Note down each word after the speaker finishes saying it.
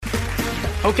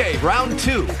Okay, round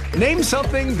 2. Name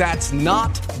something that's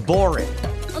not boring.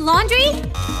 A laundry?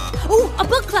 Ooh, a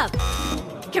book club.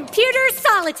 Computer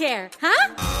solitaire,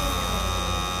 huh?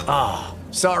 Ah,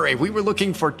 sorry, we were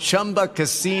looking for Chumba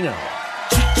Casino.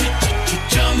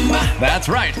 That's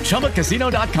right,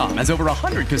 ChumbaCasino.com has over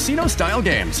 100 casino-style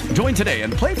games. Join today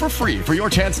and play for free for your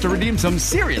chance to redeem some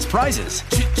serious prizes.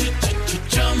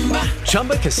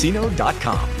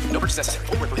 ChumbaCasino.com. No purchase necessary.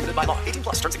 Void where prohibited by law. 18+.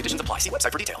 Terms and conditions apply. See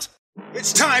website for details.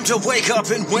 It's time to wake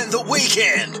up and win the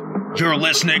weekend. You're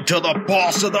listening to the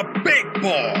boss of the big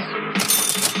ball,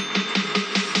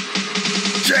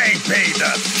 JB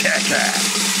the Ticket,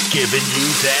 giving you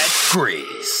that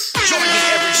grease. Join me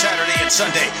every Saturday and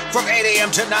Sunday from 8 a.m.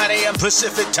 to 9 a.m.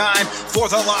 Pacific time for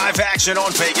the live action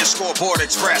on Vegas Scoreboard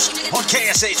Express on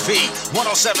KSHP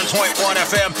 107.1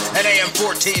 FM and AM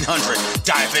 1400.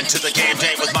 Dive into the game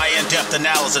day with my in-depth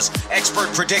analysis, expert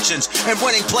predictions, and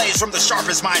winning plays from the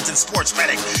sharpest minds in sports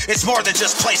betting. It's more than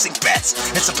just placing bets.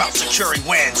 It's about securing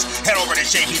wins. Head over to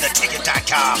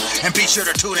jbtheticket.com and be sure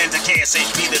to tune in to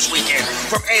KSHP this weekend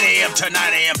from 8 a.m. to 9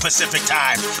 a.m. Pacific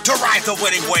time to ride the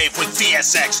winning wave with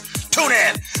VSX. Tune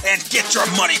in and get your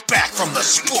money back from the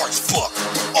sports book.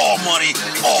 All money,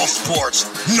 all sports,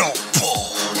 no bull.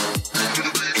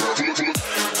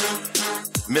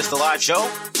 Miss the live show?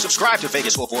 Subscribe to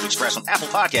Vegas Scoreboard Express on Apple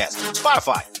Podcasts,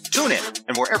 Spotify, TuneIn,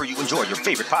 and wherever you enjoy your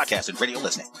favorite podcast and radio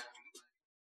listening.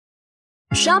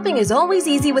 Shopping is always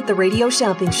easy with the Radio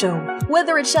Shopping Show.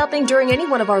 Whether it's shopping during any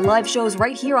one of our live shows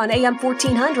right here on AM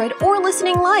 1400 or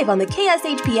listening live on the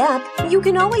KSHP app, you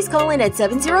can always call in at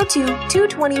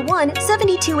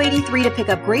 702-221-7283 to pick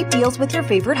up great deals with your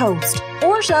favorite host.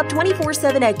 Or shop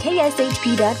 24/7 at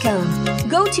KSHP.com.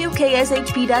 Go to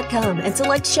KSHP.com and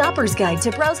select Shopper's Guide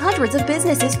to browse hundreds of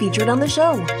businesses featured on the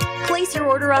show. Place your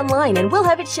order online and we'll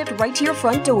have it shipped right to your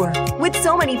front door. With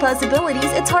so many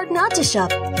possibilities, it's hard not to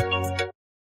shop.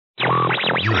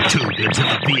 You're tuned into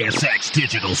the VSX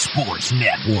Digital Sports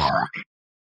Network.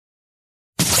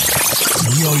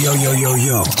 Yo.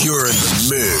 You're in the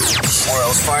mix.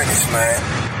 World's finest, man.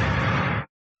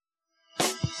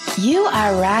 You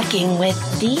are rocking with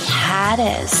the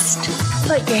hottest.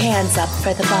 Put your hands up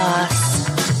for the boss.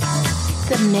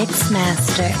 The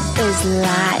Mixmaster is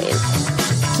live.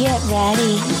 Get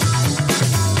ready.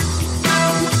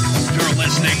 You're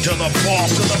listening to the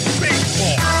boss of the big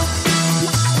ball.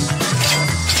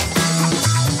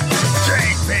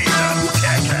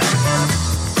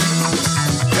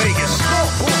 Vegas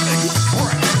Scoreboard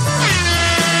Express.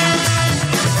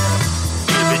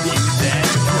 Giving you that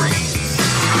grease.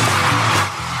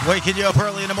 Waking you up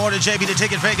early in the morning, JB the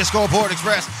Ticket, Vegas Scoreboard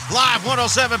Express. Live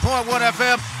 107.1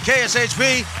 FM,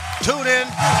 KSHP. Tune in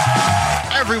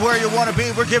everywhere you want to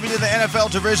be. We're giving you the NFL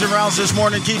division rounds this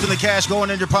morning, keeping the cash going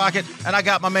in your pocket. And I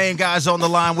got my main guys on the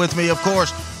line with me, of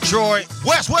course. Troy,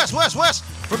 West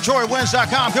from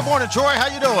TroyWins.com. Good morning, Troy. How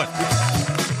you doing?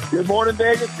 Good morning,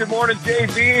 Vegas. Good morning,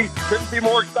 JB. Couldn't be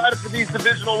more excited for these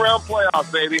divisional round playoffs,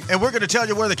 baby. And we're going to tell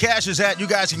you where the cash is at. You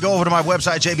guys can go over to my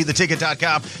website,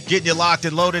 jbtheticket.com, getting you locked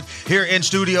and loaded. Here in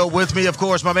studio with me, of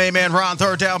course, my main man, Ron,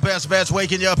 Third Down Best Bets,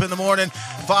 waking you up in the morning.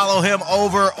 Follow him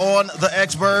over on the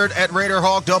X-Bird at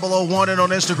RaiderHawk001 and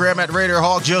on Instagram at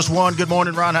RaiderHawk1. Good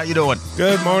morning, Ron. How you doing?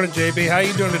 Good morning, JB. How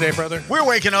you doing today, brother? We're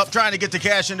waking up, trying to get the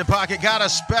cash in the pocket. Got a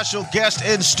special guest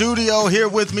in studio here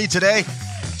with me today.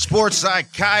 Sports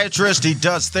psychiatrist. He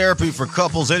does therapy for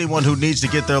couples, anyone who needs to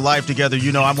get their life together.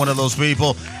 You know I'm one of those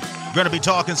people. We're going to be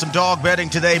talking some dog betting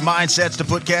today, mindsets to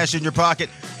put cash in your pocket.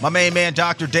 My main man,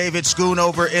 Dr. David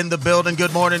Schoonover in the building.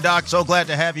 Good morning, Doc. So glad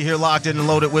to have you here locked in and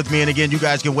loaded with me. And again, you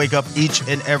guys can wake up each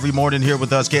and every morning here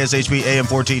with us. KSHP AM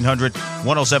 1400,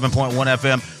 107.1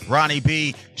 FM. Ronnie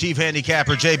B, Chief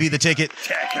Handicapper, JB the Ticket.com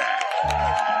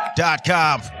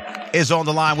is on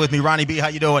the line with me. Ronnie B, how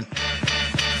you doing?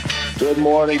 Good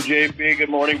morning, JB. Good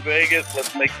morning, Vegas.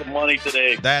 Let's make some money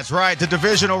today. That's right. The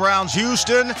divisional rounds,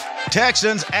 Houston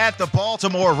Texans at the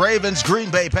Baltimore Ravens,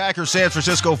 Green Bay Packers, San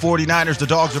Francisco 49ers. The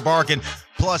dogs are barking.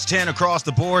 Plus 10 across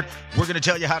the board. We're going to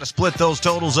tell you how to split those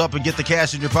totals up and get the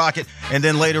cash in your pocket. And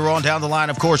then later on down the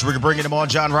line, of course, we're bringing him on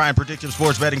John Ryan, Predictive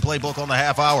Sports Betting Playbook on the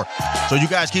half hour. So you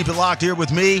guys keep it locked here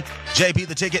with me, JB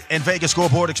the Ticket, and Vegas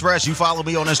Scoreboard Express. You follow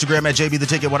me on Instagram at JB the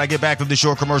Ticket. When I get back from this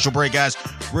short commercial break, guys,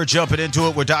 we're jumping into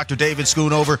it with Dr. David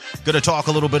Schoonover. Going to talk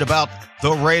a little bit about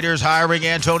the Raiders hiring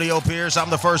Antonio Pierce. I'm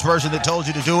the first person that told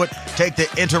you to do it. Take the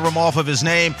interim off of his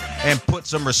name and put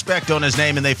some respect on his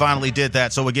name, and they finally did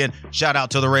that. So again, shout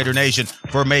out to the Raider Nation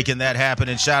for making that happen,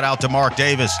 and shout out to Mark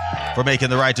Davis for making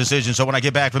the right decision. So when I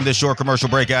get back from this short commercial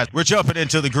break, guys, we're jumping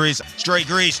into the grease. Straight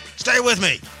grease. Stay with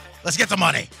me. Let's get the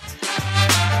money.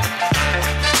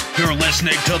 You're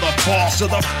listening to the boss of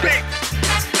the big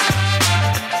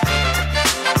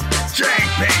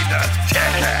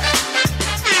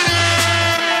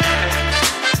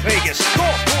Vegas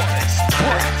Scoreboard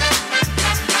Express.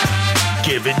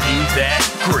 Giving you that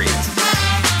grit.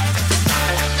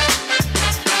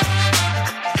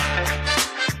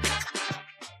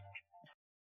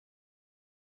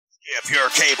 If your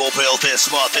cable bill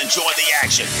this month, enjoy the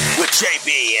action with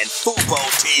JB and Fubo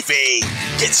TV.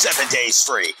 Get 7 days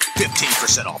free,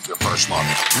 15% off your first month.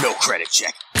 No credit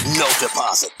check, no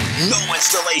deposit, no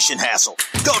installation hassle.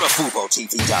 Go to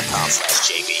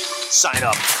FuboTV.com/JB. Sign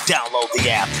up, download the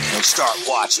app, and start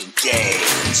watching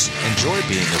games. Enjoy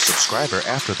being a subscriber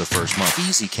after the first month.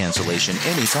 Easy cancellation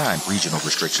anytime. Regional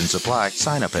restrictions apply.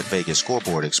 Sign up at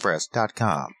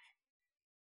VegasScoreboardExpress.com.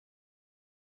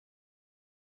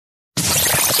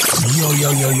 Yo.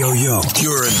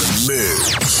 You're in the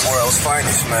mix. World's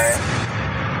finest, man.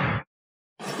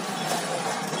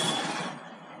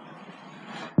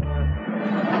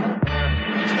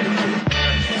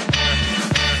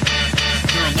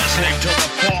 You're listening to the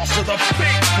boss of the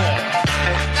big ball.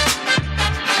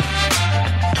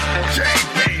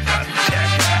 JB the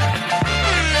Ticket.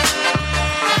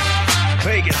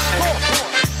 Vegas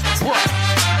Scoreboard Express.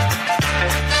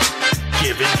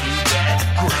 Giving you that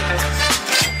grit.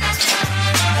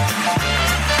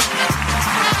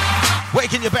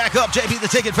 Waking you back up, JB the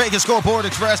Ticket, Vegas Scoreboard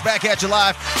Express, back at you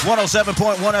live,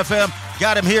 107.1 FM.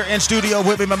 Got him here in studio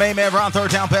with me, my main man, Ron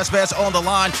Third Town Best Bets on the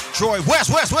line. Troy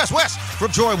West from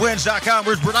TroyWins.com.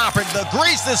 We're dropping the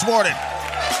grease this morning.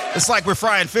 It's like we're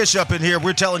frying fish up in here.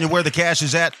 We're telling you where the cash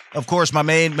is at. Of course, my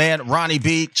main man, Ronnie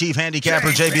B, Chief Handicapper,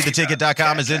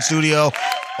 JBTheTicket.com, is in studio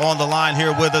on the line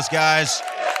here with us, guys.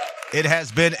 It has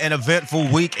been an eventful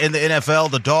week in the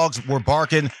NFL. The dogs were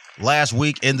barking last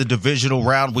week in the divisional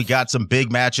round. We got some big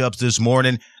matchups this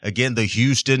morning. Again, the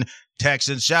Houston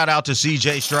Texans. Shout out to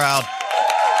C.J. Stroud,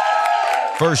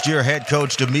 first-year head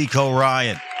coach D'Amico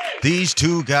Ryan. These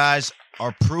two guys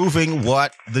are proving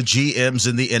what the GMs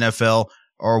in the NFL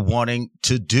are wanting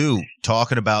to do,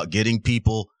 talking about getting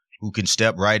people who can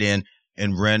step right in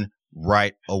and win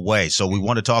right away. So we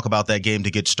want to talk about that game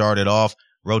to get started off.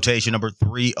 Rotation number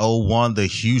 301, the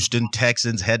Houston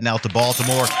Texans heading out to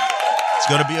Baltimore. It's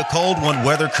going to be a cold one.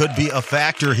 Weather could be a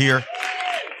factor here.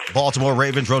 Baltimore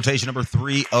Ravens, rotation number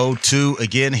 302.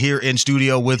 Again, here in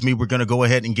studio with me, we're going to go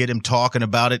ahead and get him talking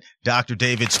about it. Dr.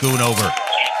 David Schoonover.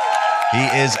 He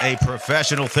is a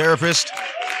professional therapist.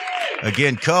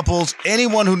 Again, couples,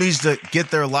 anyone who needs to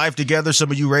get their life together, some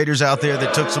of you Raiders out there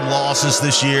that took some losses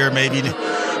this year, maybe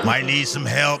might need some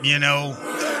help,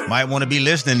 might want to be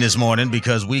listening this morning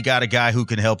because we got a guy who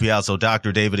can help you out. So,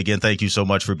 Dr. David, again, thank you so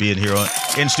much for being here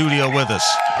in studio with us.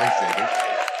 Appreciate it.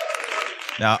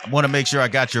 Now, I want to make sure I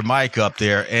got your mic up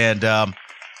there. And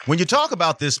when you talk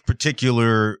about this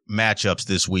particular matchups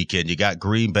this weekend, you got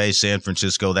Green Bay, San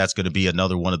Francisco. That's going to be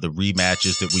another one of the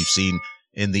rematches that we've seen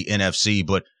in the NFC.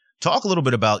 But talk a little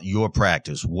bit about your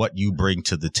practice, what you bring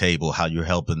to the table, how you're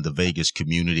helping the Vegas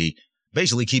community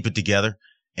basically keep it together.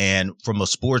 And from a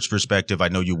sports perspective, I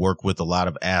know you work with a lot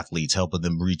of athletes, helping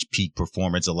them reach peak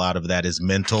performance. A lot of that is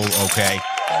mental, okay?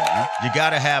 You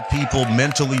got to have people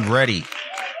mentally ready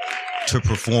to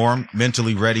perform,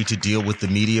 mentally ready to deal with the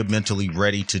media, mentally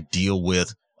ready to deal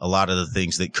with a lot of the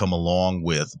things that come along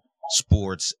with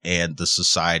sports and the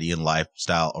society and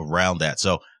lifestyle around that.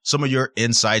 So some of your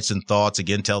insights and thoughts,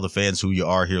 again, tell the fans who you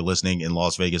are here listening in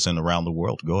Las Vegas and around the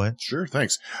world. Go ahead. Sure.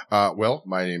 Thanks. Well,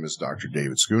 my name is Dr.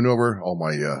 David Schoonover. All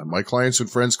my clients and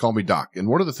friends call me Doc. And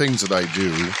one of the things that I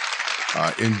do,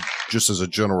 in just as a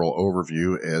general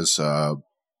overview, is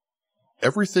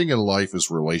everything in life is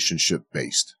relationship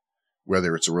based,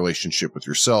 whether it's a relationship with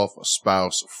yourself, a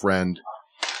spouse, a friend,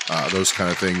 those kind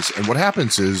of things. And what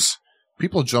happens is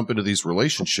people jump into these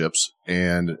relationships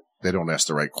and they don't ask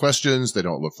the right questions. They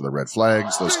don't look for the red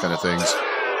flags, those kind of things.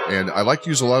 And I like to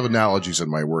use a lot of analogies in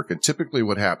my work. And typically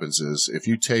what happens is if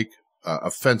you take a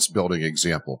fence building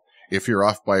example, if you're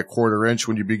off by a quarter inch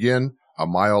when you begin, a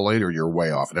mile later, you're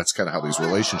way off. And that's kind of how these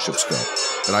relationships go.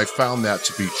 And I found that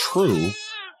to be true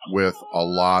with a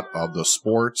lot of the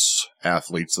sports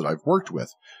athletes that I've worked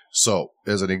with. So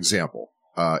as an example,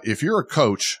 if you're a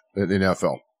coach in the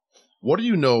NFL, what do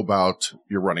you know about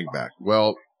your running back?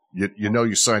 Well, you know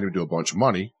you signed him to a bunch of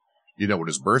money. You know what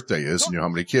his birthday is and you know how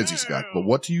many kids he's got. But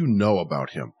what do you know about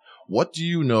him? What do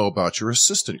you know about your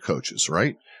assistant coaches,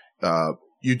 right?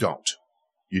 You don't.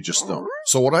 You just don't.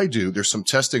 So what I do, there's some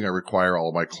testing I require all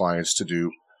of my clients to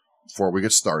do before we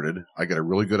get started. I get a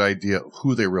really good idea of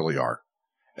who they really are.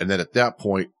 And then at that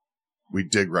point, we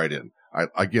dig right in. I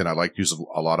like to use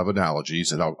a lot of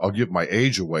analogies, and I'll give my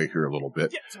age away here a little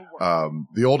bit.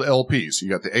 The old LPs, you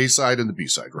got the A side and the B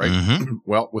side, right? Mm-hmm.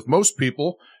 Well, with most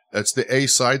people, that's the A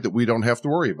side that we don't have to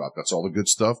worry about. That's all the good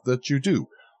stuff that you do.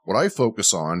 What I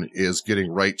focus on is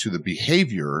getting right to the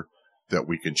behavior that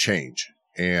we can change.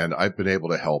 And I've been able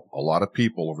to help a lot of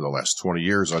people over the last 20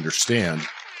 years understand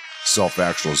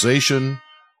self-actualization,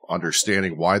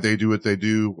 understanding why they do what they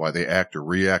do, why they act or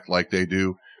react like they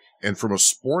do. And from a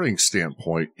sporting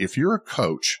standpoint, if you're a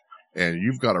coach and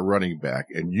you've got a running back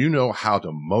and you know how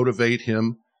to motivate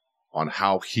him on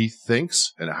how he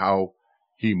thinks and how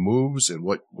he moves and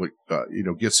what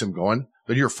gets him going,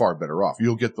 then you're far better off.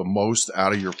 You'll get the most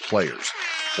out of your players.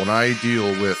 When I deal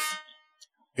with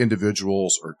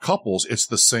individuals or couples, it's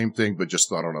the same thing, but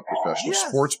just not on a professional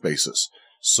sports basis.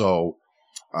 So,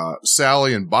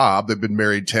 Sally and Bob, they've been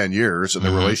married 10 years and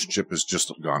their relationship has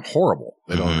just gone horrible.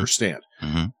 They don't understand.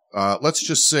 Let's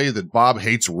just say that Bob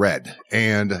hates red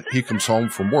and he comes home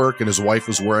from work and his wife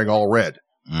is wearing all red.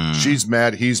 She's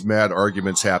mad. He's mad.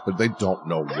 Arguments happen. They don't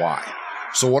know why.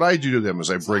 So what I do to them is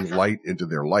I bring light into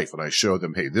their life and I show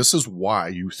them, hey, this is why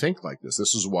you think like this.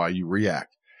 This is why you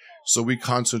react. So we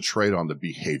concentrate on the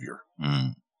behavior.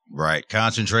 Right.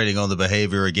 Concentrating on the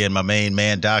behavior. Again, my main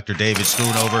man, Dr. David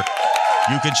Schoonover.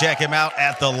 You can check him out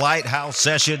at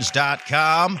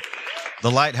thelighthouseSessions.com.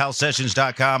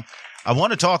 ThelighthouseSessions.com. I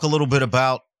want to talk a little bit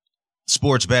about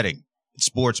sports betting,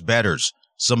 sports bettors,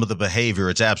 some of the behavior.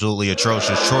 It's absolutely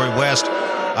atrocious. Troy West,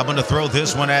 I'm going to throw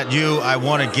this one at you. I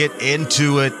want to get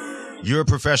into it. You're a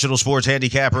professional sports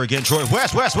handicapper again. Troy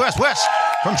West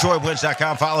from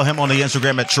TroyWins.com. Follow him on the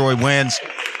Instagram at TroyWins.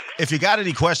 If you got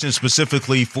any questions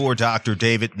specifically for Dr.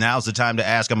 David, now's the time to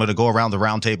ask. I'm going to go around the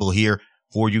round table here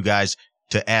for you guys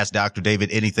to ask Dr. David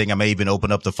anything. I may even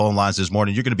open up the phone lines this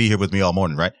morning. You're going to be here with me all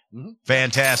morning, right?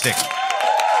 Fantastic.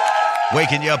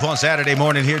 Waking you up on Saturday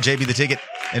morning here, JB the Ticket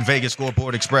and Vegas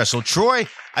Scoreboard Express. So, Troy,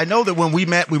 I know that when we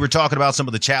met, we were talking about some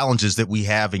of the challenges that we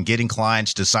have in getting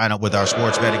clients to sign up with our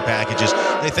sports betting packages.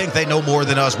 They think they know more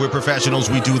than us. We're professionals.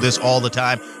 We do this all the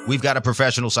time. We've got a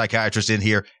professional psychiatrist in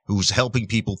here who's helping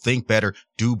people think better,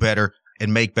 do better,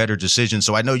 and make better decisions.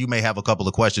 So I know you may have a couple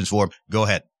of questions for him. Go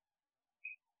ahead.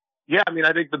 Yeah, I mean,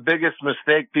 I think the biggest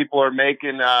mistake people are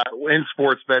making in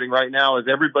sports betting right now is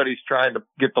everybody's trying to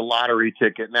get the lottery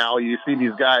ticket. Now, you see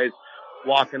these guys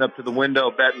walking up to the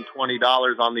window betting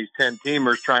 $20 on these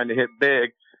 10-teamers trying to hit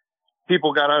big.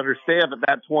 People got to understand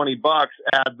that $20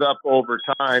 adds up over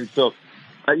time. So,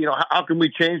 how can we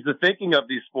change the thinking of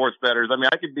these sports bettors? I mean,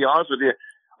 I can be honest with you,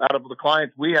 out of the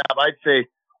clients we have, I'd say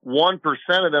 1%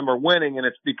 of them are winning, and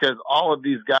it's because all of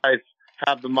these guys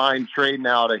have the mind trade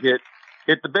now to hit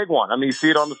the big one. I mean, you see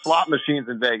it on the slot machines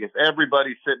in Vegas.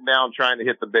 Everybody's sitting down trying to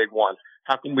hit the big one.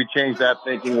 How can we change that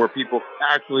thinking where people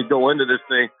actually go into this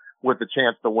thing with the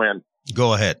chance to win?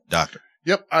 Go ahead, Doctor.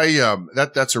 Yep.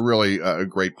 That's a really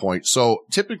great point. So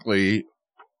typically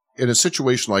in a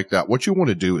situation like that, what you want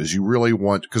to do is you really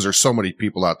want, because there's so many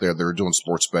people out there that are doing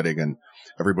sports betting and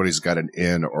everybody's got an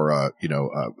in or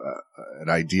an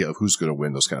idea of who's going to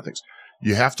win, those kind of things.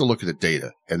 You have to look at the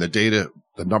data, and the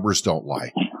numbers don't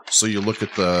lie. So you look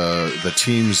at the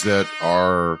teams that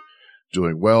are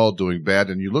doing well, doing bad,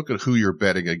 and you look at who you're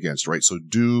betting against, right? So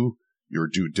do your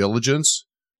due diligence,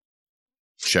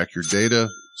 check your data,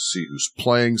 see who's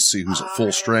playing, see who's at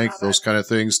full strength, those kind of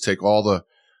things. Take all the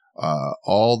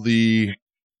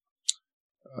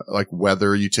like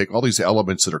weather, you take all these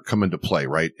elements that are come into play,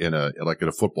 right? In a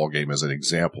football game as an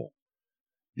example.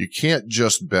 You can't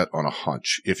just bet on a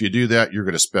hunch. If you do that, you're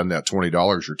going to spend that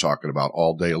 $20 you're talking about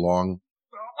all day long,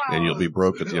 and you'll be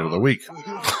broke at the end of the week.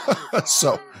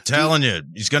 So, telling you,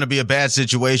 it's going to be a bad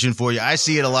situation for you. I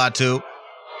see it a lot too.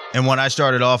 And when I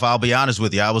started off, I'll be honest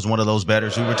with you, I was one of those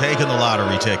bettors who were taking the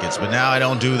lottery tickets. But now I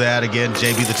don't do that again.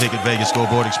 JB the Ticket, Vegas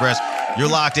Scoreboard Express. You're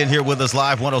locked in here with us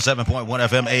live, 107.1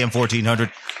 FM, AM 1400,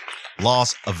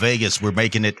 Las Vegas. We're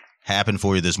making it happen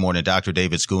for you this morning. Dr.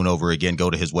 David Schoonover again. Go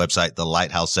to his website,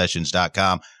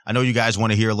 thelighthouseSessions.com. I know you guys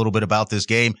want to hear a little bit about this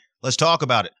game. Let's talk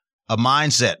about it. A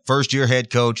mindset, first-year head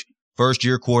coach,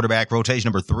 first-year quarterback, rotation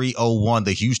number 301,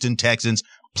 the Houston Texans,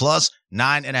 plus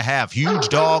 9.5. Huge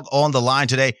dog on the line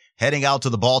today, heading out to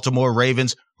the Baltimore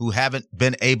Ravens, who haven't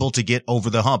been able to get over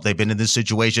the hump. They've been in this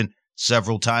situation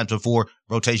several times before.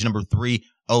 Rotation number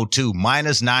 302,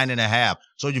 minus 9.5.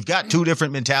 So you've got two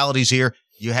different mentalities here.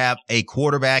 You have a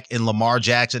quarterback in Lamar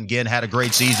Jackson, again, had a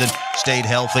great season, stayed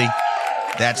healthy.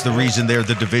 That's the reason they're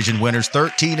the division winners.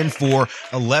 13-4,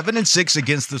 11-6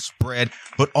 against the spread,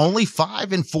 but only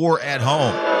 5-4 at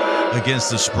home against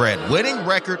the spread. Winning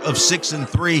record of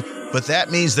 6-3, but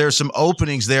that means there's some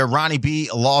openings there. Ronnie B,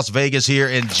 Las Vegas here,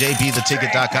 and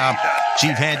JBtheticket.com,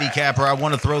 chief handicapper. I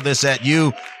want to throw this at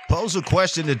you. pose a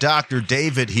question to Dr.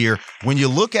 David here. When you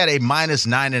look at a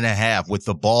 -9.5 with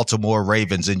the Baltimore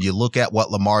Ravens and you look at what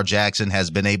Lamar Jackson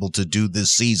has been able to do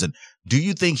this season, do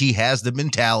you think he has the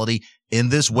mentality in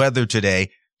this weather today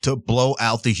to blow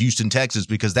out the Houston Texans?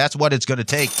 Because that's what it's going to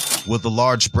take with a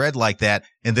large spread like that.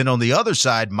 And then on the other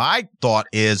side, my thought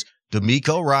is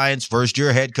DeMeco Ryans,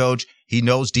 first-year head coach, he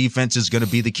knows defense is going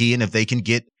to be the key. And if they can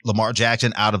get Lamar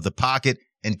Jackson out of the pocket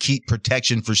and keep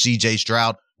protection for C.J.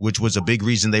 Stroud, which was a big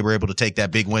reason they were able to take that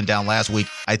big win down last week,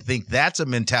 I think that's a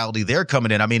mentality they're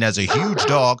coming in. I mean, as a huge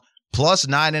dog, plus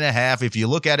 9.5. If you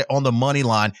look at it on the money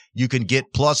line, you can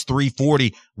get plus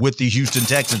 340 with the Houston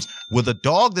Texans. With a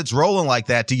dog that's rolling like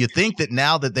that, do you think that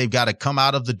now that they've got to come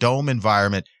out of the dome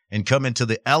environment and come into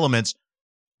the elements,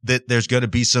 that there's going to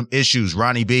be some issues?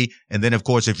 Ronnie B. And then, of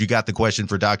course, if you got the question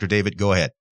for Dr. David, go ahead.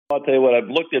 I'll tell you what, I've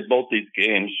looked at both these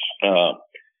games,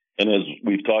 and as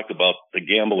we've talked about, the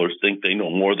gamblers think they know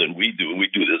more than we do. We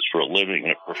do this for a living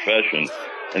and a profession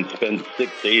and spend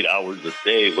 6 to 8 hours a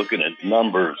day looking at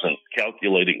numbers and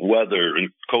calculating weather and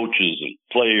coaches and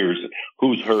players and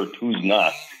who's hurt, who's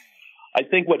not. I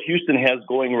think what Houston has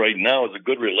going right now is a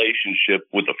good relationship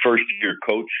with a first-year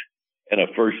coach and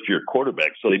a first-year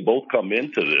quarterback. So they both come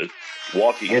into this,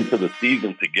 walking into the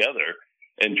season together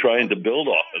and trying to build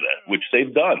off of that, which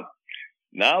they've done.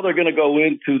 Now they're going to go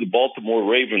into the Baltimore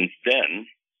Ravens den.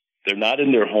 They're not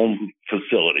in their home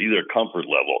facility, their comfort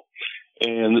level.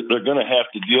 And they're going to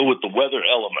have to deal with the weather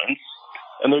elements.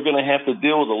 And they're going to have to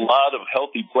deal with a lot of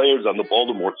healthy players on the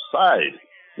Baltimore side,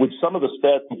 which some of the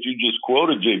stats that you just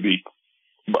quoted, JB,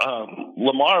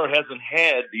 Lamar hasn't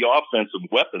had the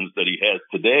offensive weapons that he has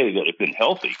today that have been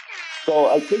healthy. So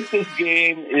I think this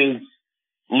game is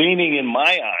leaning, in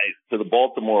my eyes, to the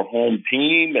Baltimore home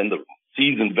team and the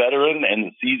seasoned veteran and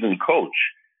the seasoned coach.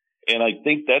 And I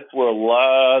think that's where a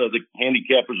lot of the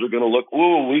handicappers are going to look.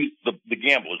 The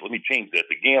gamblers, let me change that.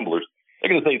 The gamblers, they're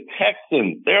going to say,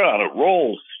 Texans, they're on a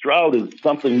roll. Stroud is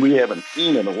something we haven't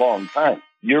seen in a long time.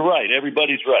 You're right.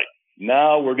 Everybody's right.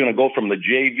 Now we're going to go from the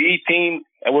JV team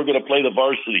and we're going to play the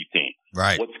varsity team.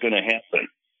 Right. What's going to happen?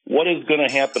 What is going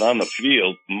to happen on the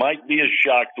field might be a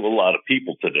shock to a lot of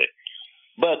people today.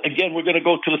 But again, we're going to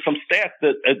go to some stats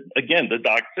that, again, the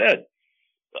doc said.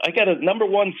 I got a number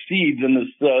one seeds in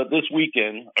this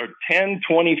weekend are 10,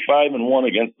 25, and 1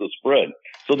 against the spread.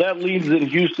 So that leaves in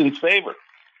Houston's favor.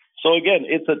 So again,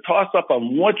 it's a toss-up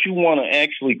on what you want to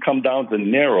actually come down to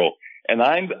narrow. And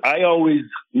I always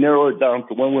narrow it down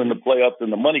to when we're in the playoffs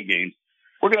and the money games.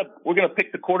 We're gonna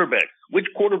pick the quarterbacks. Which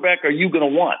quarterback are you gonna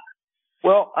want?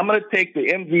 Well, I'm gonna take the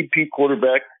MVP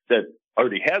quarterback that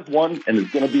already has one and is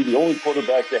gonna be the only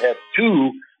quarterback to have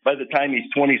 2 by the time he's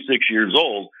 26 years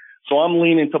old. So I'm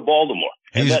leaning to Baltimore,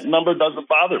 and that number doesn't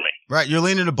bother me. Right, you're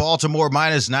leaning to Baltimore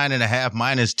minus 9.5,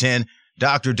 minus 10.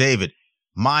 Dr. David,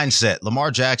 mindset. Lamar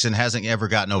Jackson hasn't ever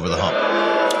gotten over the hump.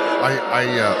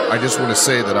 I just want to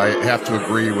say that I have to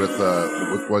agree with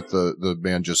what the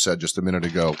man just said just a minute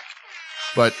ago.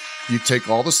 But you take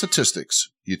all the statistics,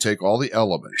 you take all the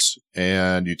elements,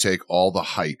 and you take all the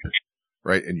hype,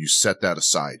 right, and you set that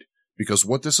aside. Because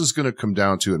what this is going to come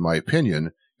down to, in my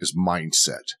opinion, is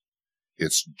mindset.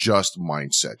 It's just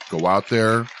mindset. Go out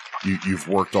there. You've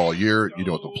worked all year. You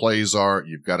know what the plays are.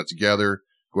 You've got it together.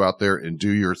 Go out there and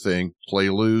do your thing. Play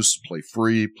loose, play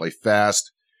free, play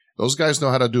fast. Those guys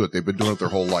know how to do it. They've been doing it their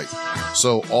whole life.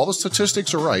 So all the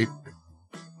statistics are right,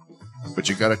 but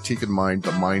you got to take in mind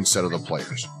the mindset of the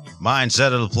players.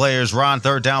 Mindset of the players. Ron,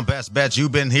 third down best bets.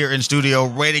 You've been here in studio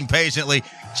waiting patiently,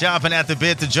 chomping at the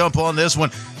bit to jump on this one.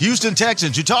 Houston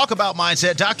Texans, you talk about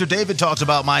mindset. Dr. David talks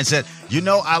about mindset. You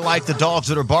know I like the dogs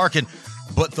that are barking,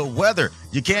 but the weather,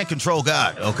 you can't control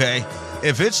God, okay?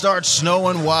 If it starts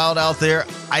snowing wild out there,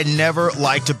 I never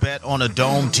like to bet on a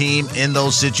dome team in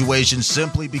those situations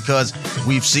simply because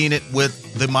we've seen it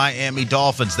with the Miami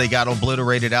Dolphins. They got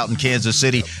obliterated out in Kansas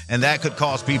City, and that could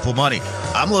cost people money.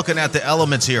 I'm looking at the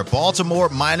elements here. Baltimore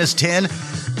minus 10.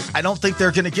 I don't think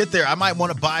they're going to get there. I might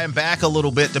want to buy them back a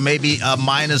little bit to maybe a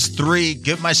minus 3,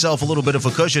 give myself a little bit of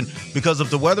a cushion, because if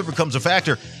the weather becomes a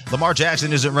factor, Lamar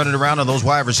Jackson isn't running around and those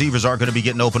wide receivers aren't going to be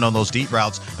getting open on those deep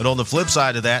routes. And on the flip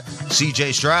side of that,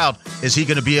 C.J. Stroud, is he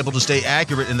going to be able to stay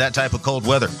accurate in that type of cold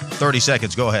weather? 30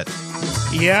 seconds. Go ahead.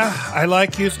 Yeah, I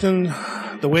like Houston,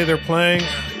 the way they're playing.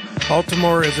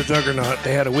 Baltimore is a juggernaut.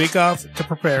 They had a week off to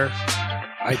prepare.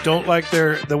 I don't like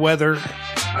the weather.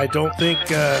 I don't think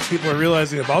people are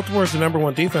realizing that Baltimore is the number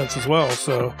one defense as well.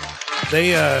 So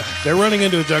they're running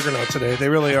into a juggernaut today. They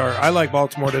really are. I like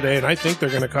Baltimore today, and I think they're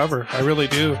going to cover. I really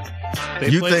do.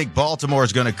 You think Baltimore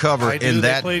is going to cover in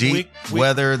that deep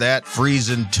weather, that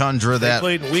freezing tundra? They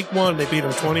played in week 1. They beat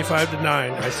them 25-9.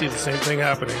 I see the same thing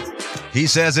happening. He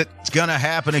says it's going to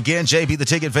happen again. JB, the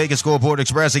Ticket, Vegas Scoreboard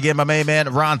Express. Again, my main man,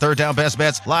 Ron, Third Down Best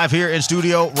Bets, live here in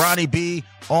studio. Ronnie B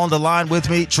on the line with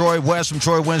me. Troy West from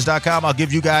TroyWins.com. I'll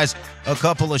give you guys a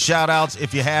couple of shout-outs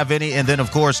if you have any. And then,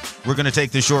 of course, we're going to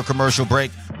take this short commercial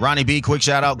break. Ronnie B, quick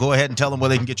shout-out. Go ahead and tell them where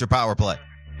they can get your power play.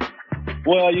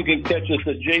 Well, you can catch us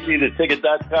at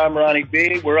jbtheticket.com, Ronnie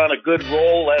B. We're on a good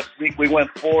roll. Last week we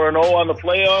went 4-0 on the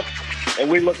playoffs, and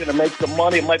we're looking to make some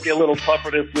money. It might be a little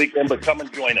tougher this weekend, but come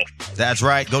and join us. That's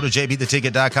right. Go to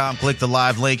jbtheticket.com, click the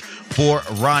live link for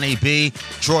Ronnie B.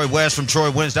 Troy West from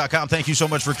TroyWins.com. Thank you so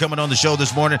much for coming on the show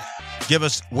this morning. Give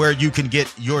us where you can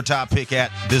get your top pick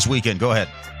at this weekend. Go ahead.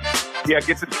 Yeah,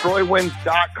 get to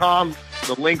TroyWins.com.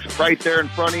 The link's right there in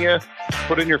front of you.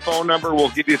 Put in your phone number. We'll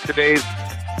give you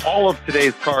all of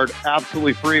today's card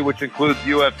absolutely free, which includes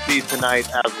UFC tonight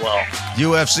as well.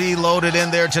 UFC loaded in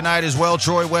there tonight as well.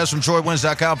 Troy West from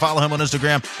TroyWins.com. Follow him on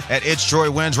Instagram at It's Troy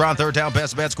Wins. Ron, Third Down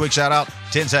Best Bets. Quick shout out.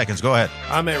 10 seconds. Go ahead.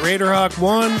 I'm at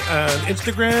RaiderHawk1 on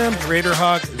Instagram,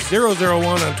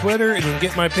 RaiderHawk001 on Twitter, and you can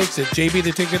get my picks at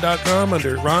jbtheticket.com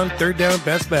under Ron, Third Down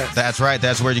Best Bets. That's right.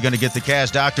 That's where you're going to get the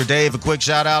cash. Dr. Dave, a quick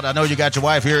shout out. I know you got your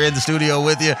wife here in the studio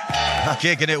with you,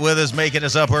 kicking it with us, making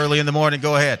us up early in the morning.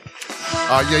 Go ahead.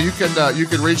 You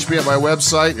can reach me at my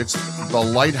website. It's the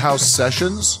Lighthouse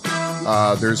Sessions.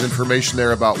 There's information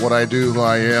there about what I do, who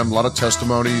I am, a lot of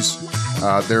testimonies.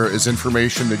 There is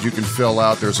information that you can fill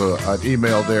out. There's an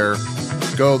email there.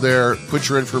 Go there, put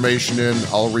your information in.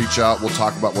 I'll reach out. We'll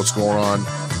talk about what's going on,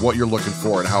 what you're looking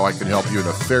for, and how I can help you in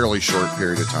a fairly short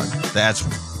period of time. That's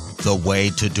the way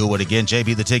to do it. Again,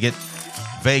 JB the Ticket,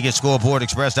 Vegas Scoreboard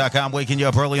Express.com, waking you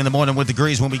up early in the morning with the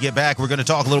Grease. When we get back, we're going to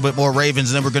talk a little bit more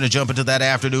Ravens, and then we're going to jump into that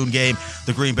afternoon game,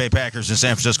 the Green Bay Packers and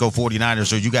San Francisco 49ers.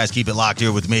 So you guys keep it locked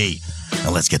here with me,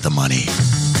 and let's get the money.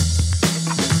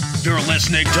 You're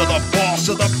listening to the boss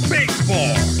of the big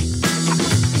four,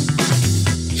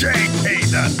 JP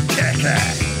the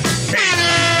Ticket.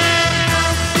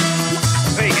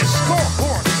 Vegas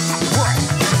Scoreboard Express,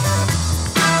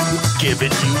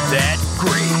 giving you that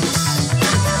grease.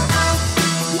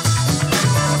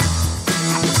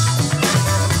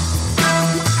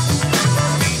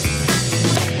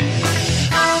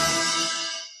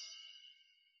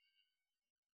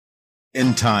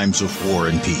 In times of war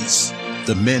and peace,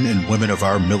 the men and women of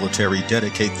our military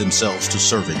dedicate themselves to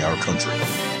serving our country.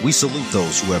 We salute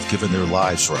those who have given their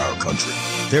lives for our country.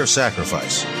 Their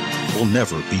sacrifice will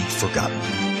never be forgotten.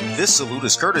 This salute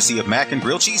is courtesy of Mac and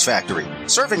Grill Cheese Factory,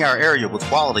 serving our area with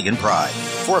quality and pride.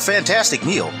 For a fantastic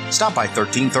meal, stop by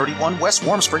 1331 West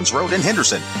Warm Springs Road in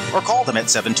Henderson, or call them at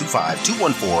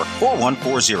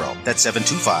 725-214-4140. That's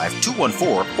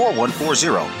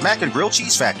 725-214-4140. Mac and Grill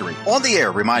Cheese Factory, on the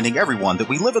air reminding everyone that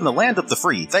we live in the land of the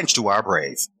free thanks to our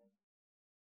brave.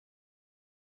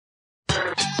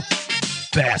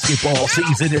 Basketball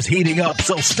season is heating up,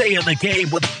 so stay in the game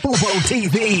with Fubo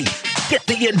TV. Get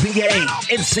the NBA,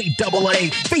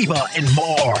 NCAA, FIBA, and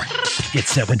more. Get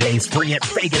 7 days free at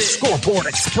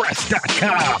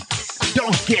VegasScoreboardExpress.com.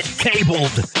 Don't get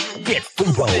cabled. Get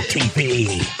Fubo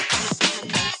TV.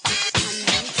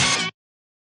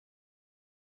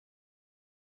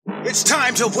 It's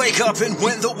time to wake up and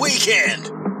win the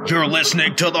weekend. You're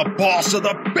listening to the boss of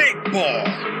the big ball,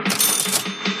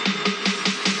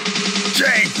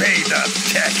 JP the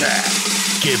Ticket,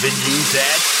 giving you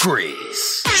that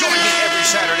grease. Join me every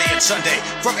Saturday and Sunday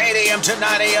from 8 a.m. to 9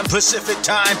 a.m. Pacific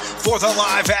time for the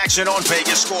live action on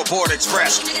Vegas Scoreboard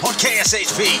Express on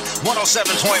KSHP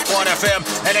 107.1 FM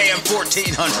and AM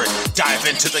 1400. Dive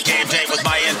into the game day with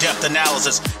my in-depth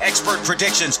analysis, expert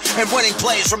predictions, and winning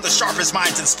plays from the sharpest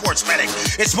minds in sports betting.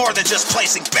 It's more than just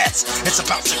placing bets. It's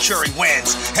about securing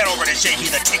wins. Head over to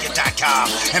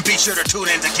jbtheticket.com and be sure to tune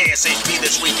in to KSHP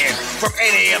this weekend from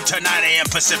 8 a.m. to 9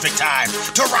 a.m. Pacific time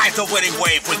to ride the winning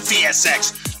wave with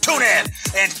VSX. Tune in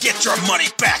and get your money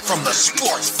back from the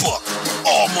sports book.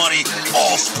 All money,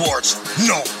 all sports,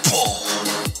 no bull.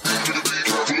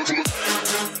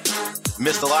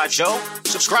 Miss the live show?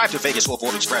 Subscribe to Vegas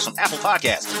Scoreboard Express on Apple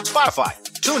Podcasts, Spotify,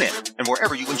 TuneIn, and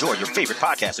wherever you enjoy your favorite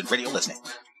podcasts and radio listening.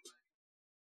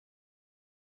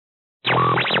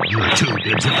 You're tuned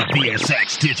into the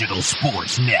VSX Digital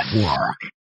Sports Network.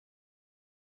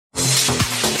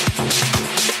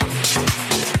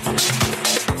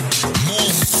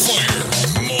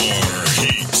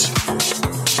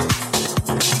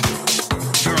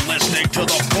 To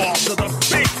the boss of the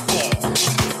big ball,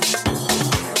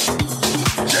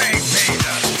 JP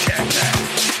the Ticket.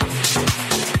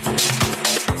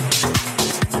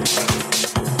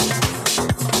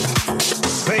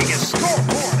 Vegas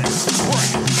Scoreboard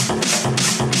Express.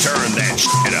 Turn that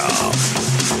shit off.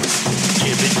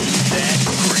 Giving you that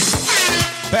grease.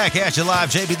 Back at you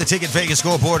live, JB the Ticket Vegas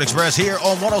Scoreboard Express here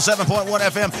on 107.1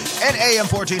 FM and AM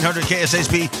 1400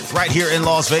 KSHP right here in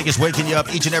Las Vegas, waking you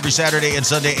up each and every Saturday and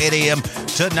Sunday, 8 a.m.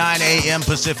 to 9 a.m.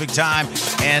 Pacific time,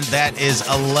 and that is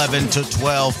 11 to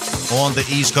 12 on the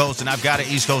East Coast. And I've got an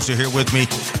East Coaster here with me,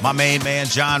 my main man,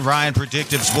 John Ryan,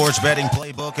 Predictive Sports Betting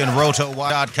Playbook and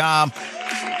RotoWire.com.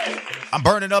 I'm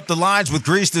burning up the lines with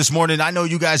grease this morning. I know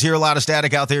you guys hear a lot of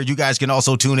static out there. You guys can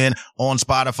also tune in on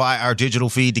Spotify, our digital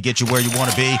feed, to get you where you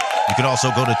want to be. You can also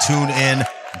go to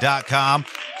tunein.com.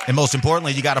 And most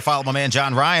importantly, you got to follow my man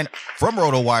John Ryan from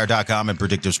RotoWire.com and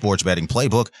Predictive Sports Betting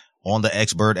Playbook on the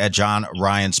X-Bird at John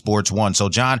Ryan Sports 1. So,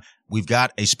 John, we've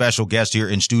got a special guest here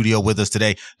in studio with us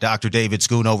today, Dr. David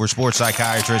Schoonover, sports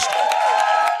psychiatrist.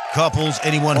 Couples,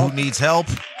 anyone who needs help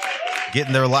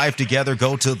getting their life together,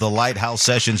 go to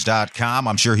thelighthouseSessions.com.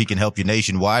 I'm sure he can help you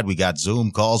nationwide. We got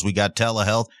Zoom calls. We got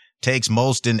telehealth. Takes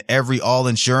most and every all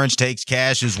insurance. Takes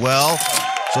cash as well.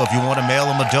 So if you want to mail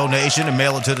him a donation and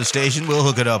mail it to the station, we'll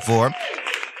hook it up for him.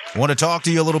 I want to talk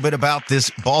to you a little bit about this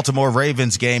Baltimore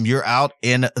Ravens game. You're out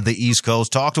in the East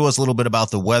Coast. Talk to us a little bit about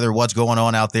the weather. What's going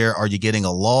on out there? Are you getting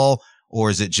a lull, or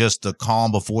is it just the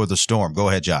calm before the storm? Go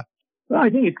ahead, John. Well, I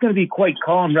think it's going to be quite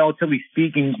calm, relatively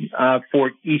speaking,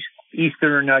 for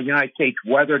Eastern United States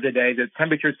weather today. The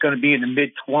temperature is going to be in the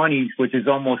mid-20s, which is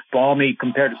almost balmy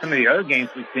compared to some of the other games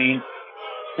we've seen.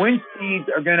 Wind speeds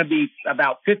are going to be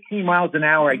about 15 miles an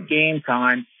hour at game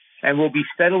time, and will be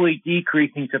steadily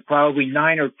decreasing to probably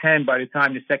 9 or 10 by the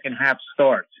time the second half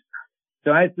starts.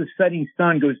 So as the setting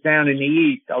sun goes down in the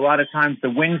east, a lot of times the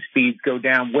wind speeds go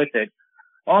down with it.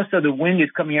 Also, the wind is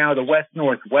coming out of the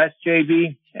west-northwest,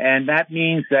 JB, and that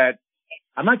means that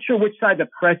I'm not sure which side the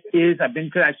press is. I've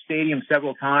been to that stadium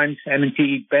several times,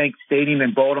 M&T Bank Stadium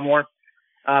in Baltimore.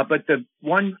 But the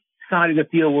one side of the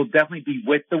field will definitely be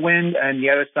with the wind, and the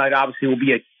other side obviously will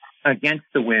be against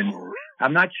the wind.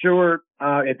 I'm not sure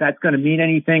if that's going to mean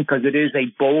anything, because it is a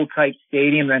bowl-type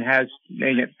stadium that has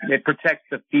it protects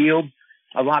the field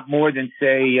a lot more than,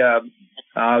 say,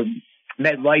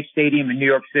 MetLife Stadium in New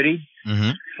York City,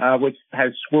 which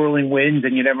has swirling winds,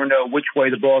 and you never know which way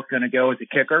the ball is going to go as a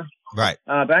kicker. Right.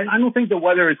 But I don't think the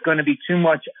weather is going to be too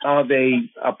much of a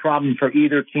problem for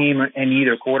either team and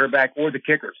either quarterback or the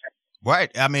kickers. Right.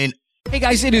 I mean, hey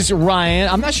guys, it is Ryan.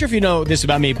 I'm not sure if you know this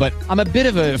about me, but I'm a bit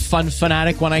of a fun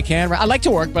fanatic when I can. I like to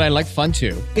work, but I like fun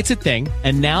too. It's a thing.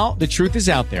 And now the truth is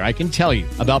out there. I can tell you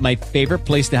about my favorite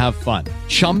place to have fun.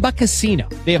 Chumba Casino.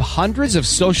 They have hundreds of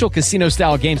social casino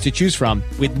style games to choose from,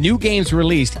 with new games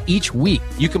released each week.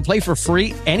 You can play for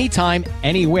free anytime,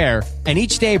 anywhere. And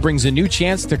each day brings a new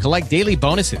chance to collect daily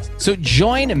bonuses. So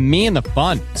join me in the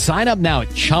fun. Sign up now at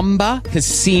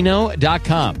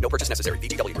ChumbaCasino.com. No purchase necessary.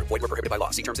 VGW. Void where prohibited by law.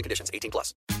 See terms and conditions.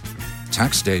 18+.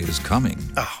 Tax day is coming.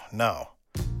 Oh, no.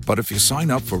 But if you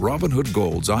sign up for Robinhood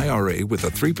Gold's IRA with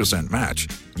a 3% match,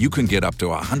 you can get up to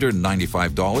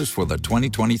 $195 for the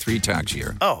 2023 tax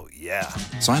year. Oh, yeah.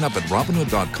 Sign up at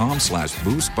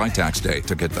Robinhood.com/boost by tax day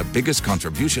to get the biggest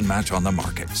contribution match on the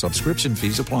market. Subscription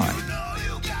fees apply.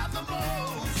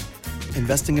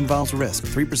 Investing involves risk.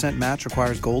 3% match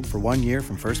requires gold for 1 year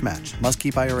from first match. Must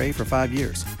keep IRA for 5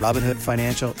 years. Robinhood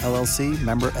Financial, LLC,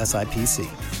 member SIPC.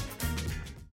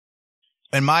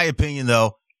 In my opinion,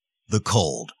 though, the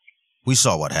cold. We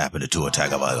saw what happened to Tua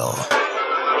Tagovailoa.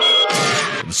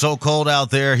 It was so cold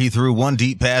out there, he threw one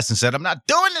deep pass and said, I'm not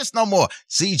doing this no more.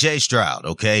 C.J. Stroud,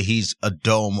 okay? He's a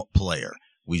dome player.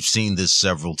 We've seen this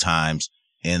several times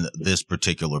in this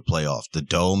particular playoff. The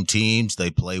dome teams, they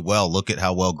play well. Look at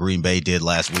how well Green Bay did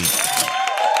last week.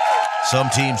 Some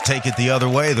teams take it the other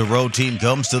way. The road team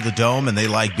comes to the dome and they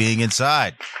like being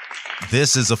inside.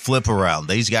 This is a flip around.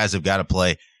 These guys have got to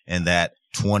play in that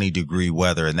 20-degree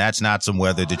weather, and that's not some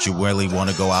weather that you really want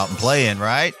to go out and play in,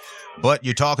 right? But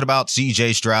you're talking about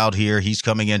C.J. Stroud here. He's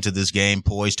coming into this game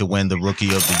poised to win the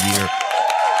Rookie of the Year.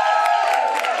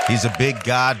 He's a big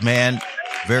God, man,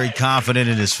 very confident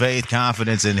in his faith,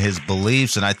 confidence in his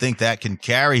beliefs, and I think that can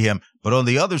carry him. But on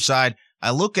the other side,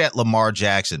 I look at Lamar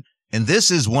Jackson, and this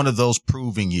is one of those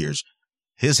proving years.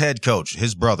 His head coach,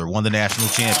 his brother, won the national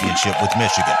championship with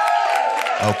Michigan.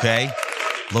 Okay?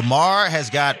 Lamar has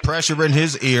got pressure in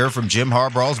his ear from Jim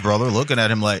Harbaugh's brother looking at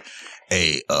him like,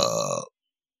 hey,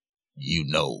 you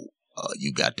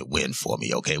got to win for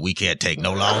me, okay? We can't take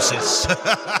no losses.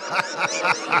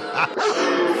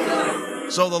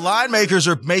 So the line makers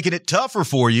are making it tougher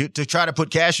for you to try to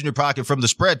put cash in your pocket from the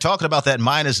spread. Talking about that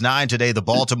 -9 today, the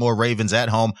Baltimore Ravens at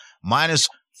home,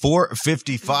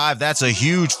 -455. That's a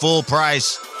huge full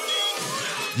price.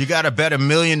 You got to bet $1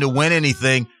 million to win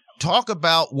anything. Talk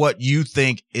about what you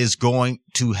think is going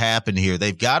to happen here?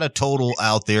 They've got a total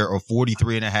out there of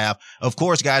 43.5. Of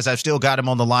course, guys, I've still got him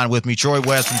on the line with me. Troy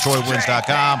West from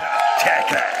TroyWins.com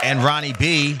and Ronnie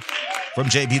B from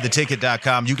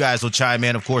JBTheTicket.com. You guys will chime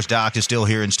in. Of course, Doc is still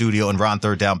here in studio and Ron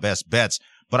Third Down Best Bets.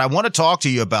 But I want to talk to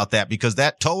you about that because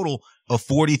that total of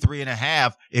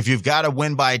 43.5, if you've got to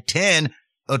win by 10,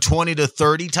 a 20 to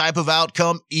 30 type of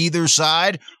outcome either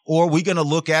side, or are we going to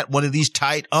look at one of these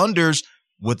tight unders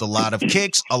with a lot of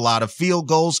kicks, a lot of field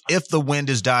goals if the wind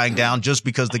is dying down just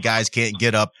because the guys can't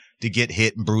get up to get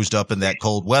hit and bruised up in that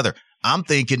cold weather? I'm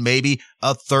thinking maybe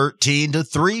a 13 to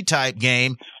 3 type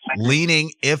game,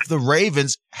 leaning if the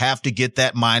Ravens have to get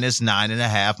that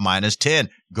 -9.5, -10.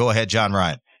 Go ahead, John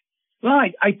Ryan. Well,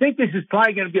 I think this is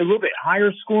probably going to be a little bit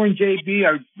higher scoring, JB.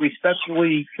 I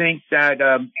respectfully think that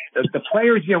the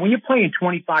players, when you're playing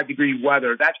 25-degree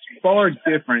weather, that's far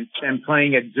different than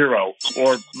playing at 0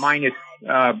 or minus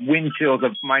wind chills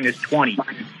of -20,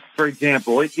 for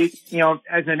example. As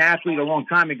an athlete a long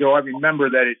time ago, I remember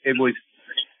that it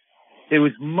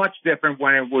was much different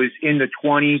when it was in the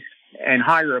 20s and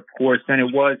higher, of course, than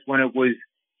it was when it was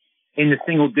in the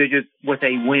single digits with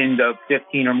a wind of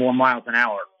 15 or more miles an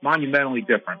hour. Monumentally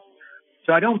different.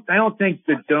 So I don't think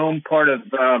the dome part of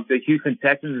the Houston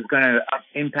Texans is going to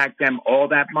impact them all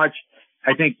that much.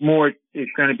 I think more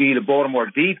it's going to be the Baltimore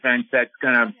defense that's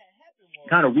going to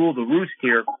kind of rule the roost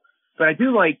here. But I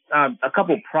do like a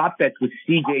couple prop bets with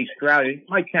C.J. Stroud. It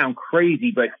might sound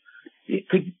crazy, but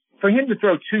for him to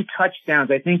throw 2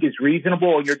 touchdowns, I think is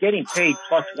reasonable. You're getting paid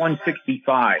plus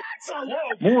 165.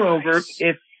 Moreover,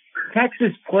 if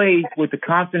Texas plays with the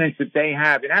confidence that they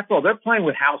have, and after all, they're playing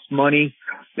with house money.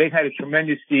 They've had a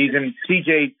tremendous season.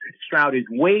 C.J. Stroud is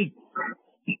way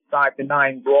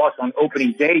 5-9 loss on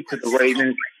opening day to the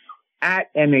Ravens at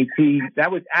MAT.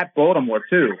 That was at Baltimore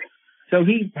too. So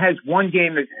he has one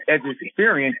game as his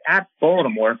experience at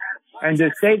Baltimore, and to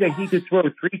say that he could throw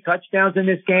 3 touchdowns in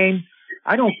this game,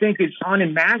 I don't think it's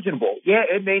unimaginable. Yeah,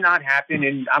 it may not happen,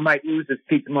 and I might lose this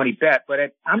piece of money bet,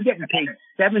 but I'm getting paid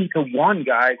 7-1,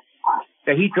 guys,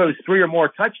 that he throws 3 or more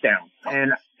touchdowns.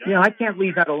 And, I can't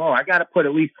leave that alone. I got to put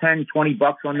at least $10,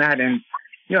 $20 on that and,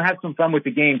 have some fun with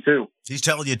the game, too. He's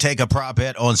telling you take a prop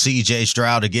bet on C.J.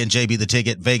 Stroud. Again, JB the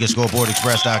Ticket,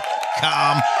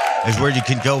 VegasScoreboardExpress.com is where you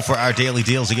can go for our daily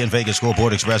deals. Again,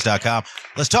 VegasScoreboardExpress.com.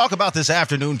 Let's talk about this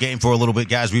afternoon game for a little bit,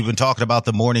 guys. We've been talking about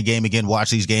the morning game. Again, watch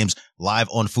these games live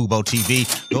on Fubo TV.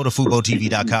 Go to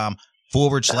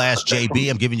FuboTV.com/JB.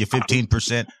 I'm giving you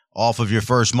 15% off of your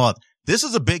first month. This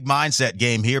is a big mindset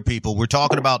game here, people. We're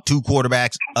talking about 2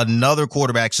 quarterbacks, another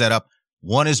quarterback setup.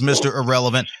 One is Mr.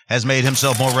 Irrelevant, has made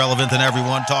himself more relevant than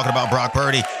everyone. Talking about Brock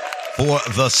Purdy for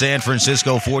the San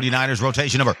Francisco 49ers.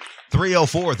 Rotation number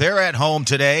 304. They're at home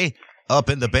today up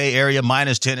in the Bay Area,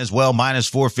 -10 as well,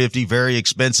 -450. Very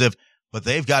expensive. But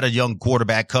they've got a young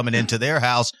quarterback coming into their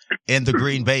house in the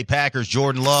Green Bay Packers,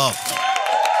 Jordan Love.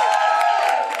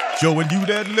 Showing you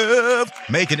that love.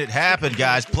 Making it happen,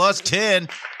 guys. +10,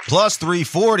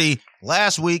 +340.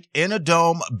 Last week in a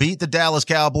dome, beat the Dallas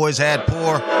Cowboys, had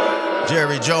poor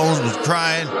Jerry Jones was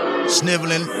crying,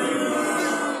 sniveling.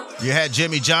 You had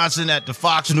Jimmy Johnson at the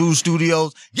Fox News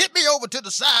studios. Get me over to the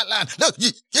sideline. Look,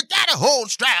 you got to hold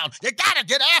Stroud. You got to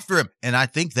get after him. And I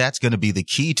think that's going to be the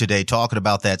key today, talking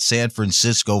about that San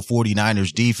Francisco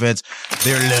 49ers defense.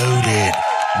 They're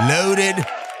loaded,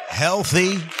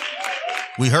 healthy.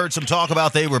 We heard some talk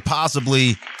about they were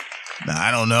possibly, I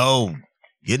don't know,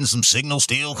 getting some signal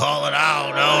steel, calling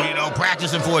out,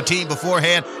 practicing for a team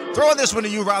beforehand. Throwing this one to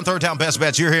you, Ron Third Down Best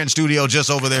Bets. You're here in studio just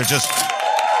over there, just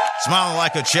smiling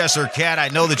like a Cheshire cat. I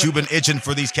know that you've been itching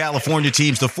for these California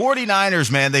teams. The 49ers,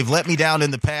 man, they've let me down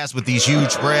in the past with these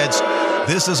huge spreads.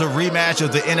 This is a rematch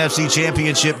of the NFC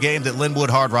Championship game that Linwood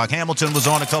Hard Rock Hamilton was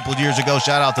on a couple of years ago.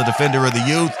 Shout out to Defender of the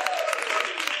Youth.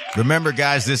 Remember,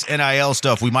 guys, this NIL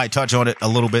stuff, we might touch on it a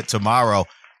little bit tomorrow,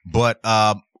 but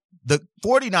the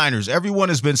 49ers, everyone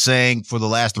has been saying for the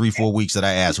last 3-4 weeks that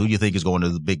I asked, who do you think is going to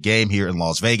the big game here in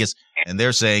Las Vegas? And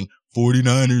they're saying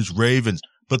 49ers, Ravens.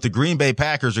 But the Green Bay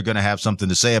Packers are going to have something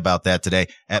to say about that today.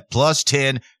 At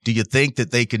 +10, do you think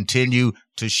that they continue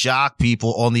to shock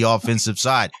people on the offensive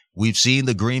side? We've seen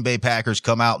the Green Bay Packers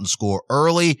come out and score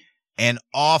early and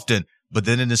often, but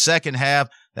then in the second half,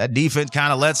 that defense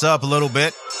kind of lets up a little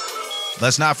bit.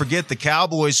 Let's not forget the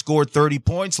Cowboys scored 30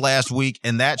 points last week,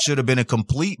 and that should have been a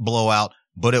complete blowout,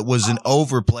 but it was an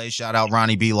overplay. Shout out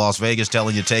Ronnie B. Las Vegas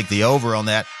telling you take the over on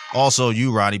that. Also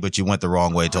you, Ronnie, but you went the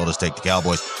wrong way, told us take the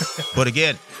Cowboys. But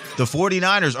again, the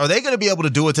 49ers, are they going to be able to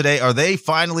do it today? Are they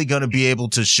finally going to be able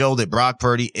to show that Brock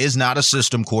Purdy is not a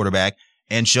system quarterback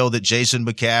and show that Jason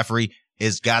McCaffrey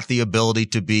has got the ability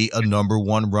to be a number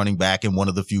 1 running back and one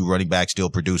of the few running backs still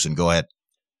producing? Go ahead.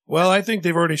 Well, I think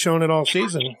they've already shown it all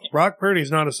season. Brock Purdy's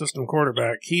not a system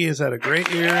quarterback. He has had a great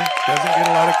year, doesn't get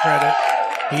a lot of credit.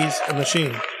 He's a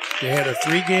machine. They had a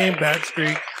 3-game bad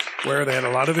streak where they had a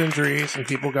lot of injuries and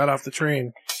people got off the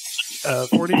train.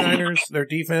 49ers, their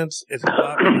defense is a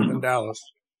lot better than Dallas.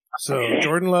 So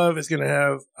Jordan Love is going to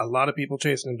have a lot of people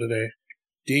chasing him today.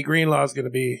 D. Greenlaw is going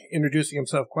to be introducing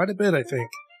himself quite a bit, I think.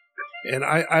 And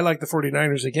I like the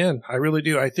 49ers again. I really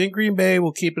do. I think Green Bay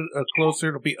will keep it closer.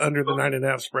 It'll be under the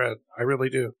 9.5 spread. I really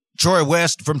do. Troy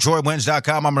West from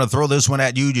TroyWins.com. I'm going to throw this one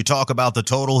at you. You talk about the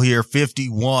total here,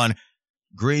 51.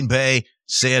 Green Bay,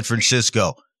 San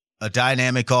Francisco. A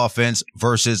dynamic offense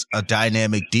versus a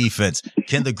dynamic defense.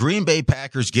 Can the Green Bay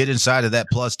Packers get inside of that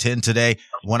plus 10 today?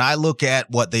 When I look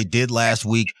at what they did last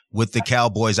week with the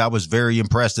Cowboys, I was very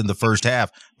impressed in the first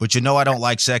half. But you know I don't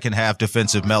like second half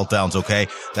defensive meltdowns, okay?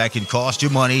 That can cost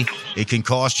you money. It can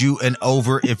cost you an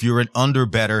over if you're an under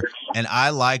better. And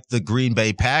I like the Green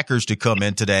Bay Packers to come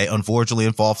in today, unfortunately,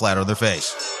 and fall flat on their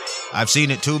face. I've seen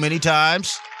it too many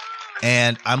times.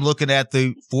 And I'm looking at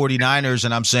the 49ers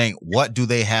and I'm saying, what do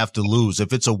they have to lose?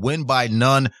 If it's a win by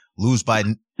none, lose by,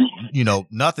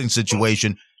 nothing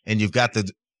situation, and you've got the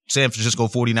San Francisco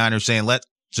 49ers saying, let's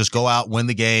just go out, win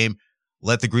the game,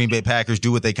 let the Green Bay Packers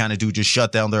do what they kind of do, just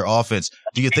shut down their offense.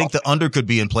 Do you think the under could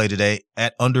be in play today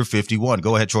at under 51?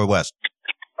 Go ahead, Troy West.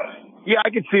 Yeah, I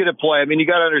could see it at play. I mean, you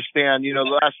got to understand,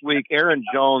 last week, Aaron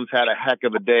Jones had a heck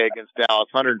of a day against Dallas,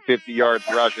 150 yards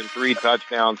rushing, 3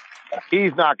 touchdowns.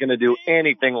 He's not going to do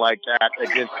anything like that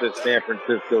against the San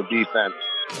Francisco defense.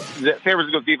 The San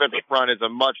Francisco defensive front is a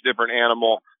much different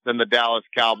animal than the Dallas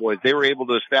Cowboys. They were able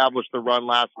to establish the run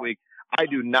last week. I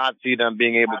do not see them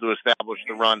being able to establish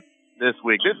the run this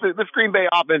week. This Green Bay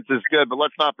offense is good, but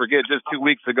let's not forget, just 2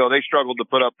 weeks ago, they struggled to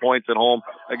put up points at home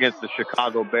against the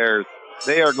Chicago Bears.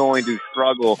 They are going to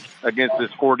struggle against this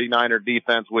 49er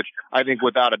defense, which I think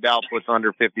without a doubt puts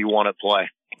under 51 at play.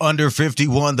 Under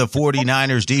 51, the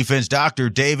 49ers defense. Dr.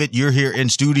 David, you're here in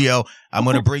studio. I'm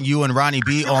going to bring you and Ronnie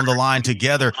B on the line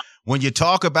together. When you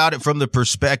talk about it from the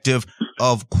perspective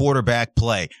of quarterback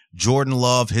play, Jordan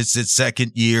Love hits his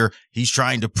second year. He's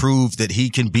trying to prove that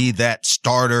he can be that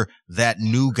starter, that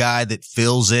new guy that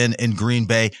fills in Green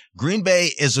Bay. Green Bay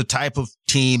is a type of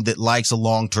team that likes a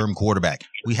long-term quarterback.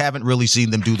 We haven't really seen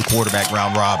them do the quarterback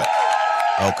round robin.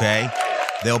 Okay?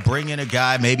 They'll bring in a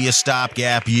guy, maybe a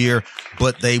stopgap year,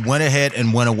 but they went ahead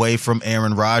and went away from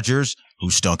Aaron Rodgers,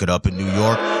 who stunk it up in New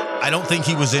York. I don't think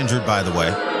he was injured, by the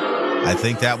way. I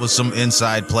think that was some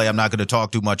inside play. I'm not going to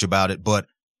talk too much about it, but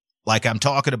like I'm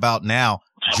talking about now,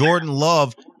 Jordan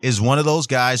Love is one of those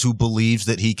guys who believes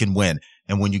that he can win.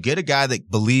 And when you get a guy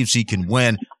that believes he can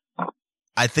win,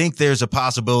 I think there's a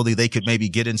possibility they could maybe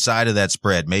get inside of that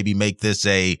spread, maybe make this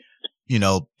a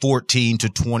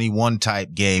 14-21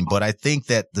 type game. But I think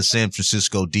that the San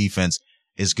Francisco defense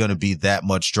is going to be that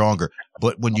much stronger.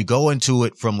 But when you go into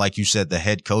it from, like you said, the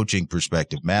head coaching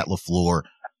perspective, Matt LaFleur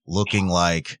looking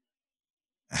like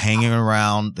hanging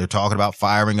around. They're talking about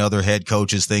firing other head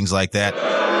coaches, things like that.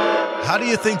 How do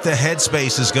you think the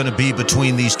headspace is going to be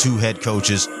between these two head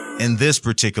coaches in this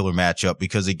particular matchup?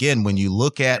 Because again, when you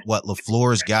look at what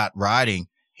LaFleur's got riding,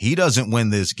 he doesn't win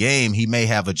this game. He may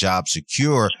have a job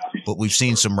secure, but we've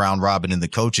seen some round robin in the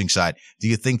coaching side. Do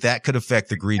you think that could affect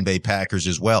the Green Bay Packers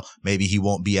as well? Maybe he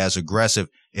won't be as aggressive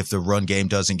if the run game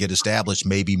doesn't get established,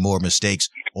 maybe more mistakes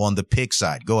on the pick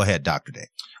side. Go ahead, Dr. Day.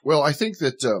 Well, I think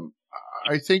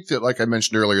that, like I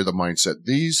mentioned earlier, the mindset,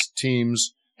 these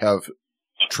teams have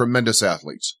tremendous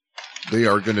athletes. They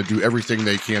are going to do everything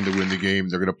they can to win the game.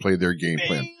 They're going to play their game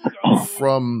plan.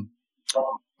 From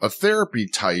a therapy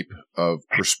type of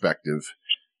perspective,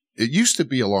 it used to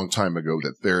be a long time ago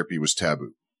that therapy was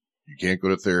taboo. You can't go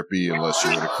to therapy unless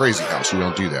you're in a crazy house. You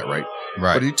don't do that, right?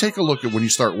 Right. But you take a look at when you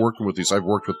start working with these. I've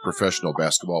worked with professional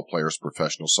basketball players,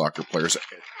 professional soccer players,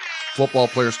 football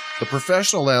players. The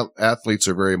professional athletes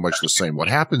are very much the same. What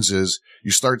happens is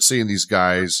you start seeing these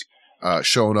guys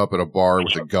showing up at a bar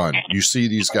with a gun. You see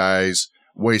these guys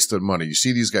wasting money. You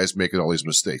see these guys making all these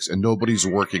mistakes, and nobody's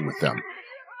working with them.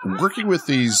 Working with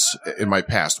these, in my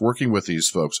past, working with these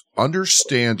folks,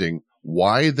 understanding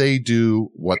why they do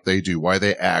what they do, why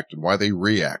they act and why they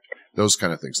react, those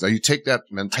kind of things. Now you take that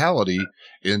mentality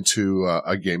into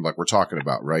a game like we're talking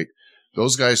about, right?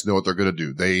 Those guys know what they're going to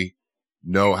do. They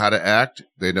know how to act.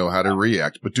 They know how to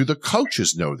react. But do the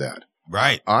coaches know that?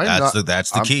 Right.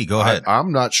 That's the key. Go ahead.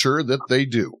 I'm not sure that they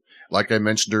do. Like I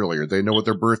mentioned earlier, they know what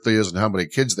their birthday is and how many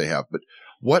kids they have. But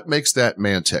what makes that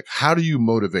man tick? How do you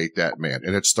motivate that man?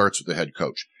 And it starts with the head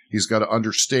coach. He's got to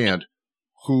understand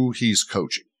who he's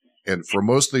coaching. And for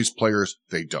most of these players,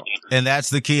 they don't. And that's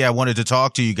the key I wanted to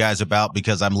talk to you guys about,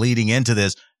 because I'm leading into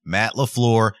this. Matt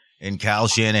LaFleur, and Kyle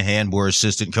Shanahan were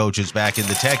assistant coaches back in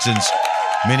the Texans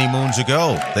many moons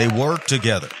ago. They worked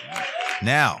together.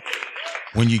 Now,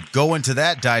 when you go into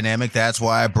that dynamic, that's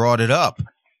why I brought it up.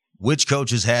 Which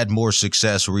coaches had more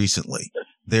success recently?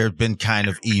 They've been kind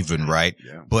of even, right?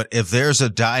 Yeah. But if there's a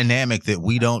dynamic that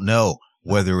we don't know,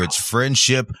 whether it's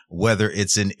friendship, whether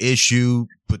it's an issue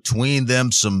between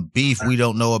them, some beef we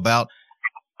don't know about,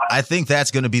 I think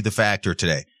that's going to be the factor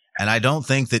today. And I don't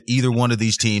think that either one of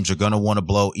these teams are going to want to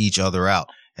blow each other out.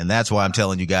 And that's why I'm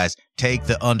telling you guys, take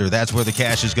the under. That's where the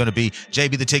cash is going to be.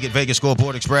 JB the Ticket, Vegas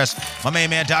Scoreboard Express. My main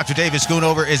man, Dr. David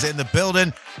Schoonover, is in the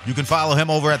building. You can follow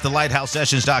him over at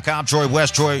thelighthoussessions.com. Troy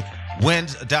West,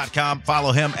 TroyWins.com.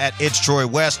 Follow him at It's Troy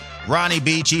West. Ronnie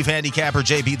B, Chief Handicapper,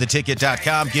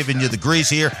 JBTheTicket.com, giving you the grease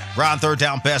here. Ron Third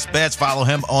Down Best Bets. Follow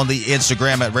him on the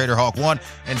Instagram at RaiderHawk1.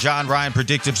 And John Ryan,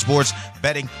 Predictive Sports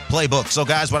Betting Playbook. So,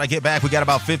 guys, when I get back, we got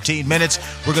about 15 minutes.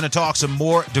 We're going to talk some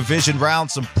more division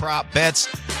rounds, some prop bets.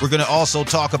 We're going to also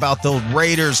talk about the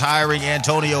Raiders hiring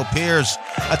Antonio Pierce.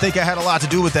 I think I had a lot to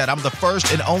do with that. I'm the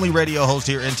first and only radio host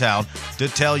here in town to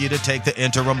tell you to take the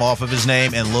interim off of his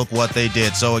name, and look what they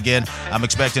did. So, again, I'm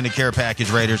expecting a care package,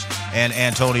 Raiders and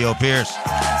Antonio Pierce.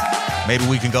 Maybe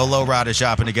we can go low rider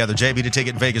shopping together. JB the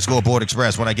Ticket, Vegas Scoreboard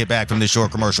Express. When I get back from this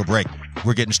short commercial break,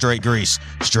 we're getting straight grease,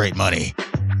 straight money.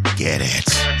 Get it.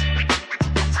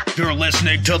 You're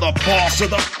listening to the boss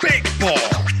of the big ball,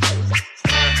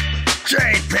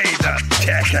 JB the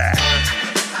Ticket.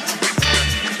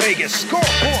 Vegas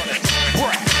Scoreboard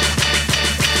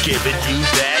Express. Giving you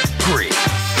that grease.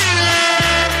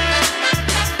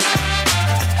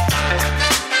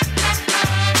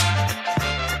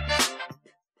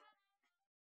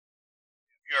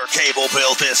 Your cable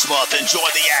bill this month. Enjoy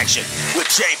the action with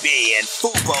JB and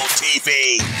Fubo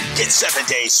TV. Get 7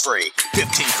 days free,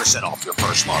 15% off your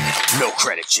first month. No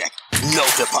credit check, no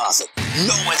deposit,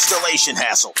 no installation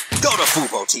hassle. Go to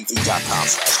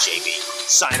FuboTV.com/JB.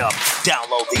 Sign up,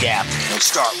 download the app, and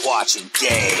start watching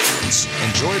games.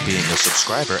 Enjoy being a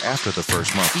subscriber after the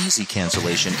first month. Easy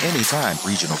cancellation anytime.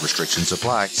 Regional restrictions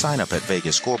apply. Sign up at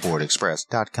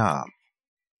VegasScoreboardExpress.com.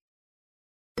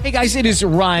 Hey guys, it is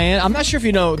Ryan. I'm not sure if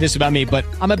you know this about me, but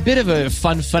I'm a bit of a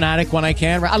fun fanatic when I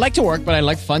can. I like to work, but I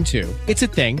like fun too. It's a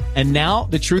thing. And now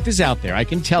the truth is out there. I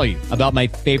can tell you about my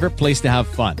favorite place to have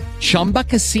fun. Chumba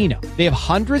Casino. They have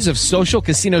hundreds of social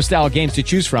casino style games to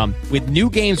choose from with new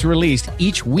games released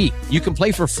each week. You can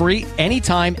play for free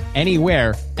anytime,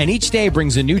 anywhere. And each day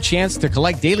brings a new chance to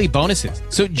collect daily bonuses.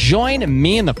 So join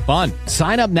me in the fun.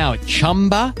 Sign up now at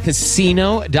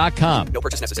ChumbaCasino.com. No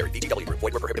purchase necessary. VGW. Void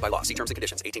where prohibited by law. See terms and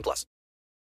conditions. 18+.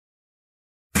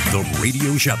 The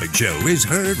radio shopping show is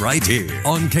heard right here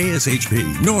on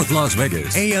KSHP North Las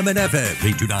Vegas, AM and FM,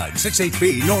 829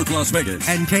 6HP North Las Vegas,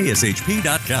 and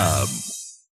KSHP.com.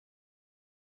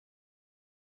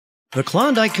 The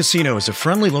Klondike Casino is a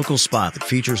friendly local spot that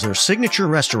features their signature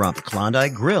restaurant, the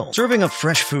Klondike Grill, serving up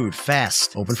fresh food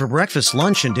fast. Open for breakfast,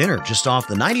 lunch, and dinner just off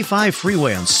the 95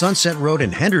 freeway on Sunset Road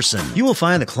in Henderson. You will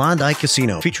find the Klondike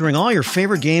Casino featuring all your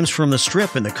favorite games from the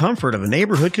Strip in the comfort of a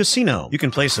neighborhood casino. You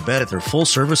can place a bet at their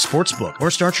full-service sportsbook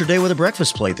or start your day with a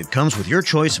breakfast plate that comes with your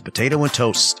choice of potato and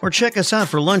toast. Or check us out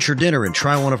for lunch or dinner and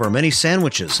try one of our many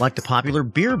sandwiches like the popular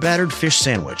beer-battered fish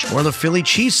sandwich or the Philly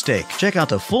cheesesteak. Check out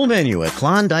the full menu at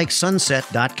KlondikeSunset.com. More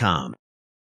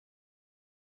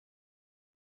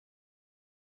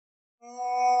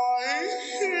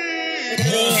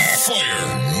fire,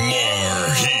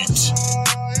 more heat.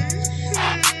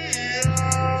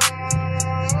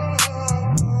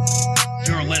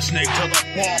 You're listening to the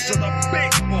boss of the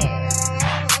big ball,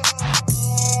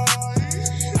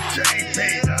 JB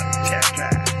the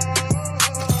Ticket.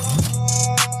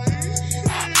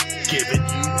 Giving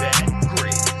you that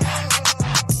grease.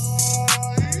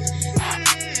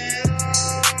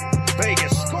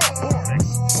 Vegas Scoreboard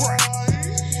Express.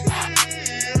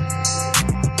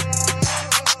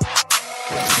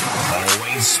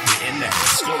 Always spitting that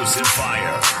explosive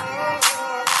fire.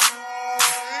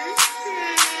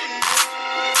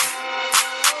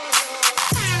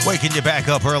 Waking you back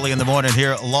up early in the morning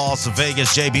here at Las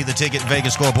Vegas. JB the Ticket,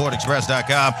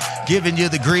 VegasScoreboardExpress.com. Giving you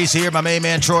the grease here. My main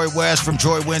man, Troy West from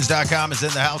TroyWins.com is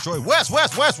in the house. Troy West.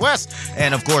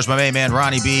 And, of course, my main man,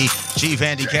 Ronnie B, Chief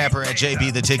Handicapper at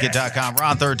JBTheTicket.com.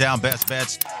 Ron Third Down Best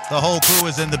Bets. The whole crew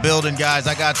is in the building, guys.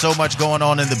 I got so much going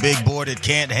on in the big board. It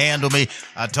can't handle me.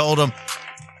 I told them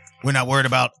we're not worried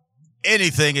about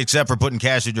anything except for putting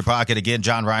cash in your pocket. Again,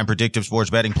 John Ryan, Predictive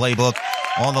Sports Betting Playbook,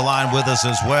 on the line with us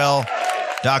as well.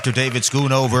 Dr. David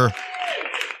Schoonover,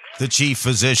 the chief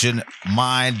physician,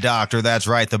 mind doctor. That's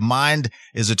right. The mind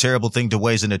is a terrible thing to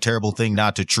waste and a terrible thing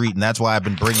not to treat. And that's why I've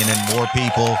been bringing in more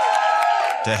people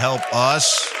to help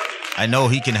us I know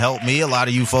he can help me. A lot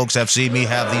of you folks have seen me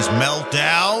have these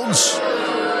meltdowns.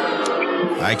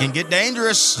 I can get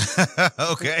dangerous.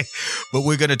 Okay. But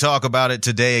we're going to talk about it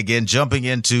today again, jumping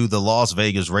into the Las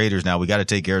Vegas Raiders. Now, we got to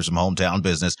take care of some hometown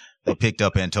business. They picked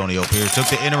up Antonio Pierce, took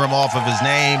the interim off of his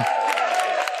name.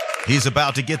 He's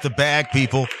about to get the bag,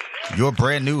 people. Your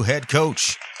brand new head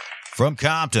coach from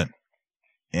Compton,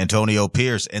 Antonio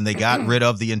Pierce. And they got rid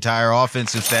of the entire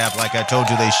offensive staff like I told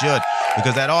you they should,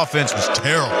 because that offense was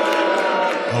terrible.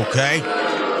 Okay?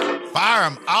 Fire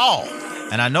them all.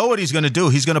 And I know what he's going to do.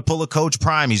 He's going to pull a Coach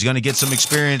Prime. He's going to get some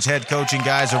experienced head coaching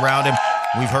guys around him.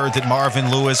 We've heard that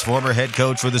Marvin Lewis, former head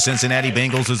coach for the Cincinnati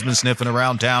Bengals, has been sniffing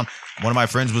around town. One of my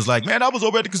friends was like, man, I was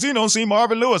over at the casino and seen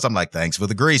Marvin Lewis. I'm like, thanks for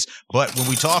the grease. But when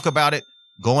we talk about it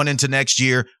going into next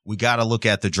year, we got to look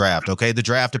at the draft. Okay, the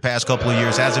draft the past couple of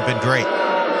years hasn't been great.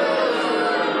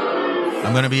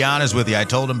 I'm going to be honest with you. I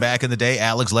told him back in the day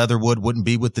Alex Leatherwood wouldn't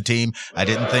be with the team. I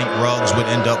didn't think Ruggs would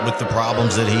end up with the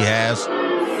problems that he has.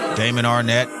 Damon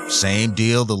Arnett, same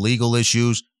deal. The legal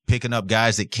issues, picking up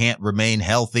guys that can't remain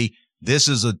healthy. This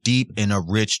is a deep and a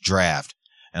rich draft.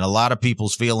 And a lot of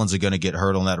people's feelings are going to get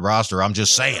hurt on that roster. I'm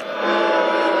just saying.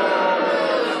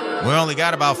 We only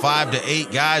got about 5 to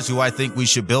 8 guys who I think we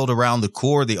should build around the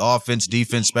core, the offense,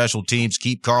 defense, special teams,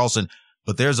 keep Carlson.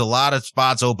 But there's a lot of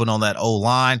spots open on that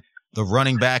O-line. The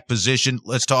running back position,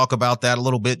 let's talk about that a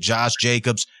little bit. Josh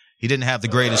Jacobs, he didn't have the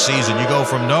greatest season. You go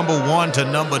from number 1 to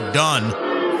number done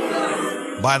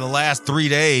by the last 3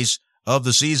 days of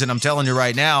the season. I'm telling you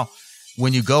right now,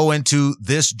 when you go into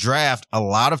this draft, a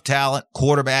lot of talent,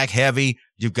 quarterback heavy.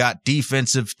 You've got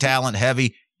defensive talent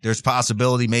heavy. There's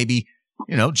possibility maybe,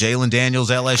 Jalen Daniels,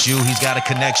 LSU. He's got a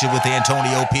connection with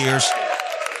Antonio Pierce.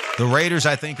 The Raiders,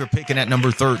 I think, are picking at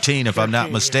number 13, if I'm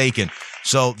not mistaken.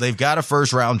 So they've got a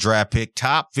first-round draft pick,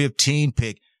 top 15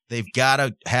 pick. They've got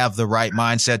to have the right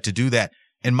mindset to do that.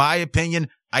 In my opinion,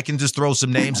 I can just throw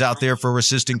some names out there for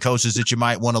assistant coaches that you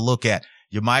might want to look at.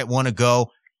 You might want to go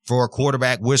for a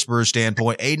quarterback whisperer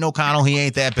standpoint. Aiden O'Connell, he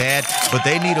ain't that bad, but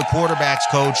they need a quarterbacks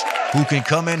coach who can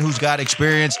come in, who's got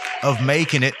experience of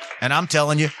making it. And I'm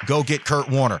telling you, go get Kurt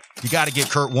Warner. You got to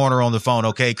get Kurt Warner on the phone,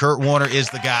 okay? Kurt Warner is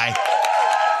the guy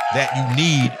that you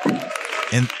need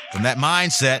and from that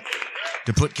mindset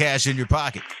to put cash in your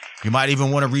pocket. You might even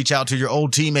want to reach out to your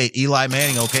old teammate, Eli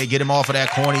Manning, okay? Get him off of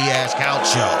that corny-ass couch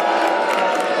show.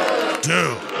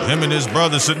 Dude, him and his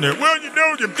brother sitting there, well,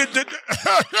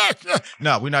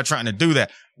 no, we're not trying to do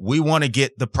that. We want to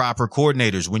get the proper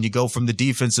coordinators. When you go from the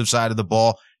defensive side of the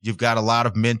ball, you've got a lot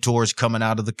of mentors coming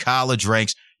out of the college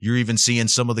ranks. You're even seeing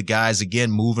some of the guys,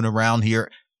 again, moving around here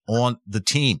on the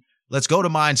team. Let's go to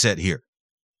mindset here.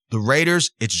 The Raiders,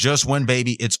 it's just win,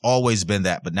 baby. It's always been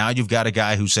that. But now you've got a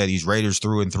guy who said he's Raiders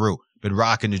through and through. Been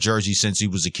rocking the jersey since he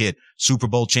was a kid. Super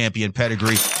Bowl champion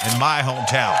pedigree in my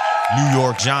hometown, New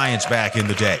York Giants back in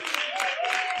the day.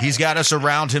 He's got to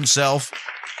surround himself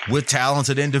with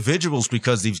talented individuals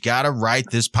because he's got to right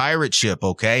this pirate ship,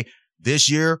 okay?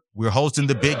 This year, we're hosting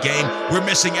the big game. We're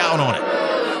missing out on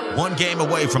it. 1 game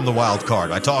away from the wild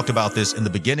card. I talked about this in the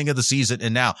beginning of the season,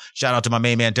 and now shout out to my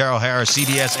main man, Daryl Harris,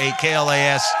 CBS 8,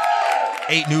 KLAS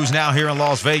 8 News Now here in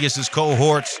Las Vegas, his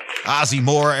cohorts, Ozzie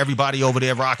Moore, everybody over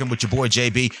there rocking with your boy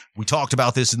JB. We talked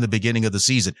about this in the beginning of the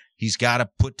season. He's got to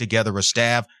put together a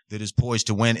staff that is poised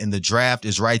to win, and the draft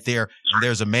is right there. And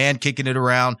there's a man kicking it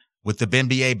around with the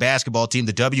NBA basketball team,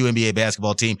 the WNBA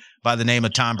basketball team, by the name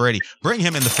of Tom Brady. Bring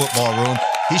him in the football room.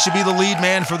 He should be the lead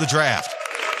man for the draft.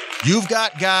 You've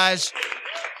got guys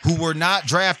who were not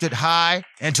drafted high.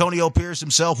 Antonio Pierce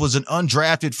himself was an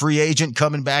undrafted free agent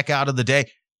coming back out of the day.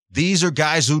 These are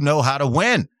guys who know how to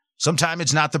win. Sometimes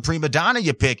it's not the prima donna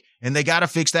you pick, and they got to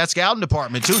fix that scouting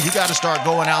department too. You got to start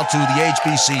going out to the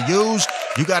HBCUs.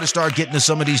 You got to start getting to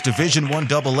some of these Division I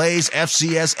AAs,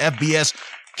 FCS, FBS.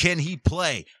 Can he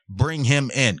play? Bring him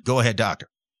in. Go ahead, Doctor.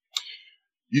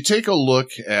 You take a look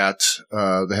at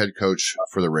the head coach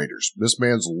for the Raiders. This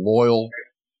man's loyal.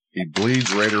 He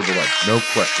bleeds Raider blood, no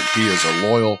question. He is a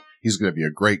loyal. He's going to be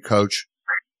a great coach.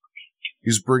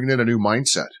 He's bringing in a new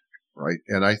mindset, right?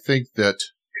 And I think that,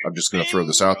 I'm just going to throw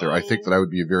this out there, I think that I would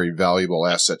be a very valuable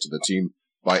asset to the team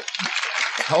by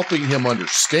helping him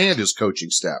understand his coaching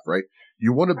staff, right?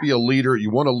 You want to be a leader.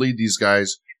 You want to lead these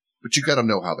guys, but you got to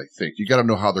know how they think. You got to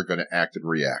know how they're going to act and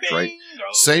react, right?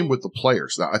 Same with the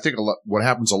players. Now, I think what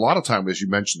happens a lot of time, as you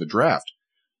mentioned, the draft.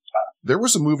 There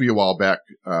was a movie a while back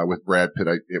with Brad Pitt.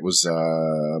 It was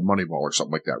Moneyball or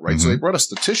something like that, right? Mm-hmm. So they brought a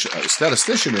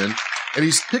statistician in, and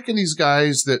he's picking these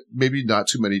guys that maybe not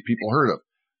too many people heard of.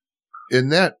 In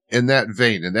that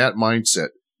vein, in that mindset,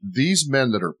 these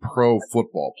men that are pro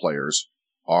football players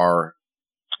are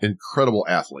incredible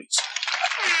athletes.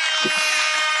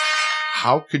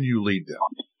 how can you lead them?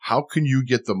 How can you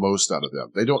get the most out of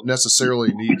them? They don't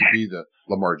necessarily need to be the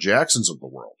Lamar Jacksons of the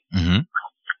world,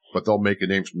 but they'll make a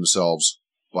name for themselves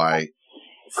by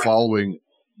following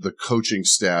the coaching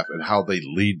staff and how they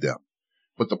lead them.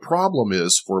 But the problem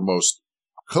is for most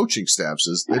coaching staffs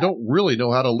is they don't really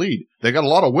know how to lead. They got a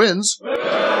lot of wins, and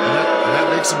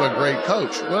that makes them a great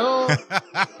coach. Well,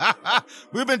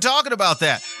 we've been talking about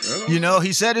that. You know,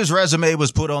 he said his resume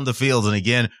was put on the field, and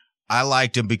again, I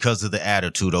liked him because of the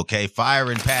attitude, okay?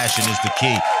 Fire and passion is the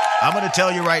key. I'm going to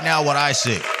tell you right now what I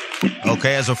see,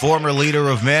 okay? As a former leader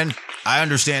of men, I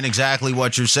understand exactly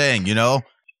what you're saying, you know?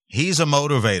 He's a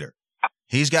motivator.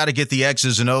 He's got to get the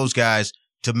X's and O's guys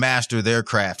to master their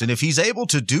craft. And if he's able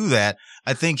to do that,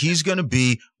 I think he's going to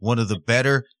be one of the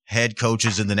better head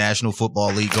coaches in the National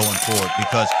Football League going forward,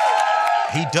 because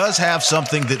he does have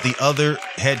something that the other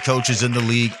head coaches in the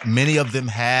league, many of them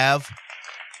have,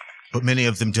 but many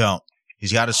of them don't.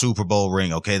 He's got a Super Bowl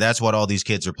ring, okay? That's what all these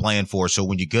kids are playing for. So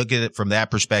when you go get it from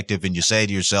that perspective and you say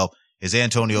to yourself, is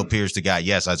Antonio Pierce the guy?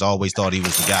 Yes, I've always thought he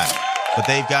was the guy. But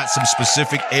they've got some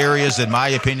specific areas, in my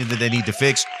opinion, that they need to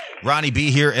fix. Ronnie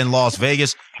B here in Las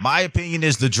Vegas. My opinion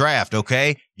is the draft,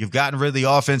 okay? You've gotten rid of the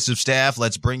offensive staff.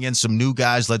 Let's bring in some new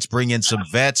guys. Let's bring in some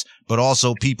vets, but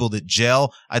also people that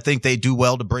gel. I think they do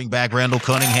well to bring back Randall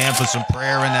Cunningham for some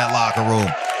prayer in that locker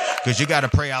room, because you got to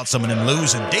pray out some of them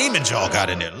losing demons y'all got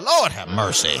in there. Lord have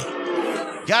mercy.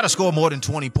 Got to score more than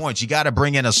 20 points. You got to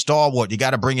bring in a stalwart. You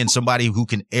got to bring in somebody who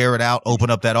can air it out, open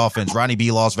up that offense. Ronnie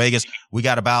B, Las Vegas. We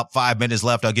got about 5 minutes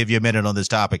left. I'll give you a minute on this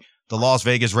topic. The Las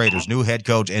Vegas Raiders, new head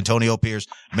coach Antonio Pierce,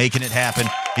 making it happen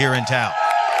here in town.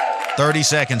 30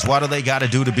 seconds. What do they got to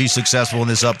do to be successful in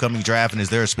this upcoming draft? And is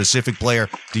there a specific player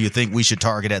do you think we should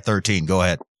target at 13? Go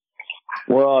ahead.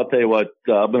 Well, I'll tell you what,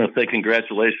 I'm going to say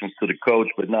congratulations to the coach,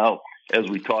 but now, as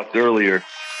we talked earlier,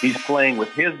 he's playing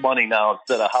with his money now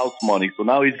instead of house money. So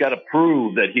now he's got to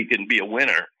prove that he can be a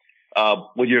winner.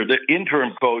 When you're the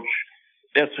interim coach,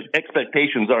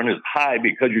 expectations aren't as high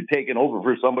because you're taking over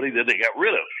for somebody that they got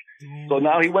rid of. So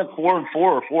now he went 4-4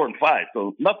 or 4-5.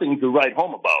 So nothing to write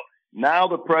home about. Now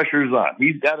the pressure's on.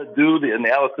 He's got to do the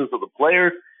analysis of the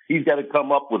players. He's got to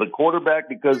come up with a quarterback,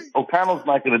 because O'Connell's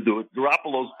not going to do it.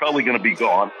 Garoppolo's probably going to be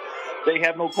gone. They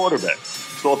have no quarterback.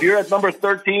 So if you're at number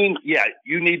 13, yeah,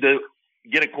 you need to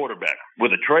get a quarterback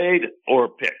with a trade or a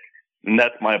pick. And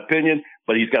that's my opinion.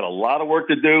 But he's got a lot of work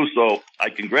to do, so I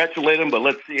congratulate him, but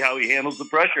let's see how he handles the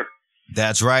pressure.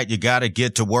 That's right. You got to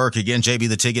get to work. Again, JB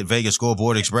the Ticket,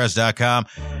 VegasScoreboardExpress.com.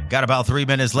 Got about 3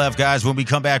 minutes left, guys. When we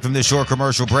come back from this short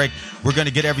commercial break, we're going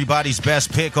to get everybody's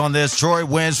best pick on this. Troy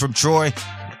wins from Troy.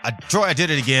 Troy, I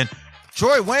did it again.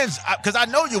 Troy wins, because I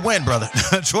know you win, brother.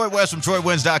 Troy West from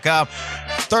TroyWins.com.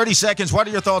 30 seconds. What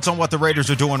are your thoughts on what the Raiders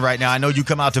are doing right now? I know you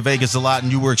come out to Vegas a lot, and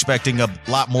you were expecting a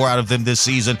lot more out of them this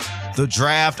season. The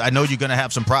draft, I know you're going to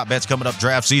have some prop bets coming up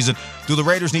draft season. Do the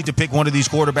Raiders need to pick one of these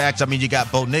quarterbacks? I mean, you got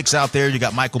Bo Nix out there. You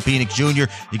got Michael Penix Jr.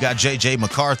 You got J.J.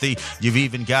 McCarthy. You've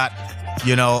even got,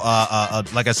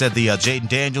 like I said, the Jaden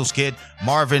Daniels kid,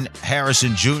 Marvin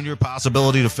Harrison Jr.,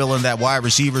 possibility to fill in that wide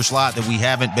receiver slot that we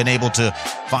haven't been able to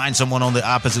find someone on the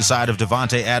opposite side of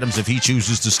Devontae Adams if he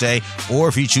chooses to stay or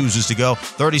if he chooses to go.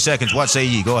 30 seconds. What say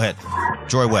ye? Go ahead.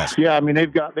 Troy West. Yeah, I mean,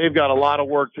 they've got a lot of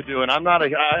work to do, and I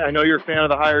know you're a fan of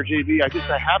the hire, JB.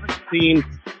 I haven't seen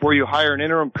where you hire an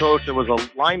interim coach that was a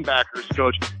linebackers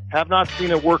coach. Have not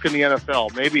seen it work in the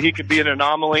NFL. Maybe he could be an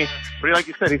anomaly, but like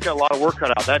you said, he's got a lot of work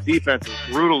cut out. That defense is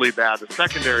brutally bad. The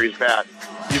secondary is bad.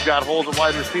 You've got holes at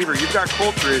wide receiver. You've got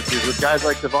culture issues with guys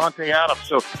like Devontae Adams.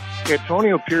 So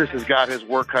Antonio Pierce has got his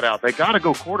work cut out. They got to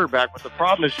go quarterback, but the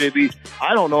problem is, JB,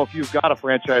 I don't know if you've got a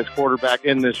franchise quarterback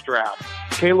in this draft.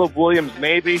 Caleb Williams,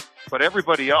 maybe, but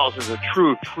everybody else is a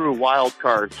true wild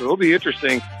card. So it'll be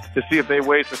interesting to see if they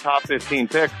waste the top 15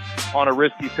 pick on a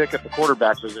risky pick at the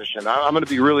quarterback position. I'm going to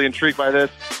be really intrigued by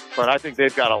this, but I think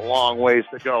they've got a long ways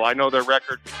to go. I know their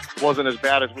record wasn't as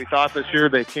bad as we thought this year.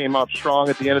 They came up strong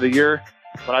at the end of the year,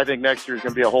 but I think next year is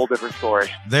going to be a whole different story.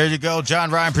 There you go.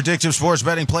 John Ryan, Predictive Sports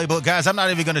Betting Playbook. Guys, I'm not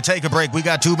even going to take a break. We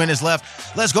got 2 minutes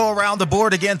left. Let's go around the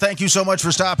board again. Thank you so much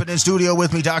for stopping in studio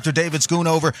with me, Dr. David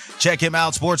Schoonover. Check him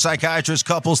out, sports psychiatrist,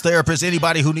 couples therapist,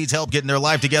 anybody who needs help getting their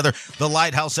life together.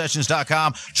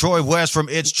 TheLighthouseSessions.com. Troy West from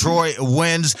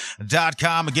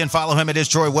It'sTroyWins.com. Again, follow him at It's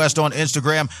Troy West on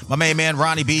Instagram. My main man,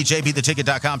 Ronnie B,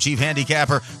 JBTheTicket.com, chief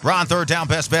handicapper. Ron, third down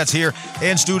best bets here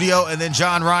in studio. And then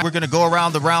John Ryan. We're going to go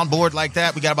around the round board like that.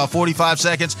 We got about 45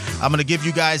 seconds. I'm going to give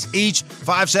you guys each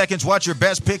 5 seconds. What's your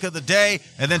best pick of the day?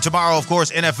 And then tomorrow, of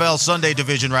course, NFL Sunday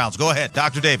division rounds. Go ahead,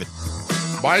 Dr. David.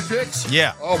 My picks?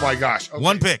 Yeah. Oh, my gosh. Okay.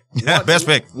 One pick. Best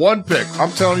pick. One pick.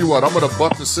 I'm telling you what, I'm going to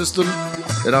buck the system,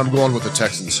 And I'm going with the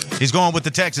Texans. He's going with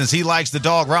the Texans. He likes the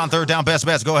dog. Ron, third down, best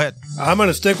bets. Go ahead. I'm going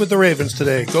to stick with the Ravens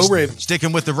today. Go Ravens.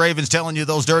 Sticking with the Ravens, telling you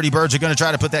those dirty birds are going to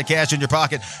try to put that cash in your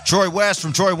pocket. Troy West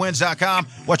from TroyWins.com.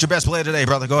 What's your best play today,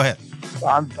 brother? Go ahead.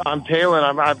 I'm tailing.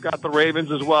 I've got the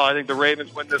Ravens as well. I think the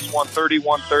Ravens win this one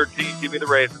 31-13. Give me the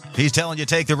Ravens. He's telling you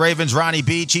take the Ravens. Ronnie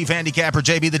B, chief handicapper,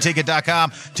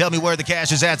 JBTheTicket.com. Tell me where the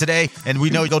cash is at today, and we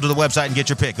know you go to the website and get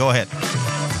your pick. Go ahead.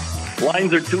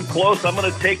 Lines are too close. I'm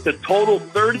going to take the total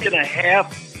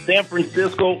 30.5 San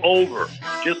Francisco over.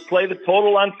 Just play the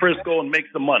total on Frisco and make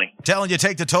some money. Telling you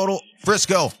take the total.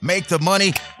 Frisco, make the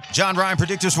money. John Ryan,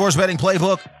 Predictive Sports Betting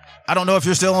Playbook. I don't know if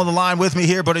you're still on the line with me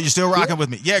here, but are you still rocking with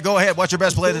me? Yeah, go ahead. What's your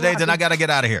best play today? Then I got to get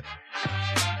out of here.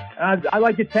 I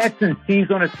like the Texans.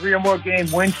 Teams on a 3 or more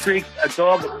game win streak. A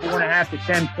dog with 4.5 to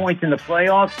 10 points in the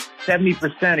playoffs.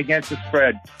 70% against the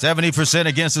spread. 70%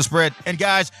 against the spread. And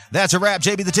guys, that's a wrap.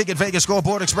 JB the Ticket, Vegas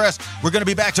Scoreboard Express. We're going to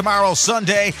be back tomorrow,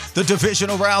 Sunday. The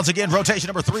divisional rounds again. Rotation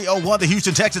number 301. The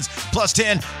Houston Texans plus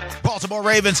 10. Baltimore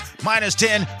Ravens minus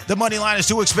 10. The money line is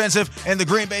too expensive. And the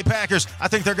Green Bay Packers, I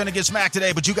think they're going to get smacked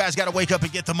today. But you guys got to wake up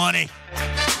and get the money.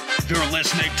 You're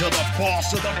listening to the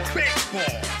boss of the big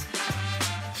ball.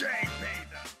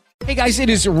 Hey guys, it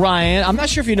is Ryan. I'm not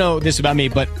sure if you know this about me,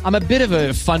 but I'm a bit of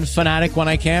a fun fanatic when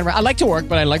I can. I like to work,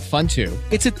 but I like fun too.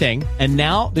 It's a thing. And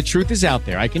now the truth is out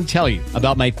there. I can tell you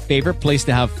about my favorite place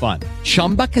to have fun.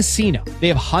 Chumba Casino. They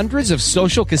have hundreds of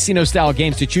social casino style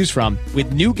games to choose from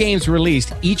with new games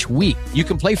released each week. You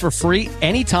can play for free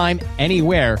anytime,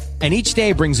 anywhere. And each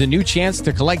day brings a new chance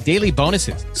to collect daily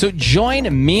bonuses. So join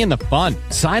me in the fun.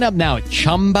 Sign up now at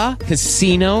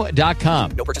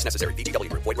ChumbaCasino.com. No purchase necessary. VGW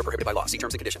Group. Void where prohibited by law. See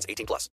terms and conditions. 18+.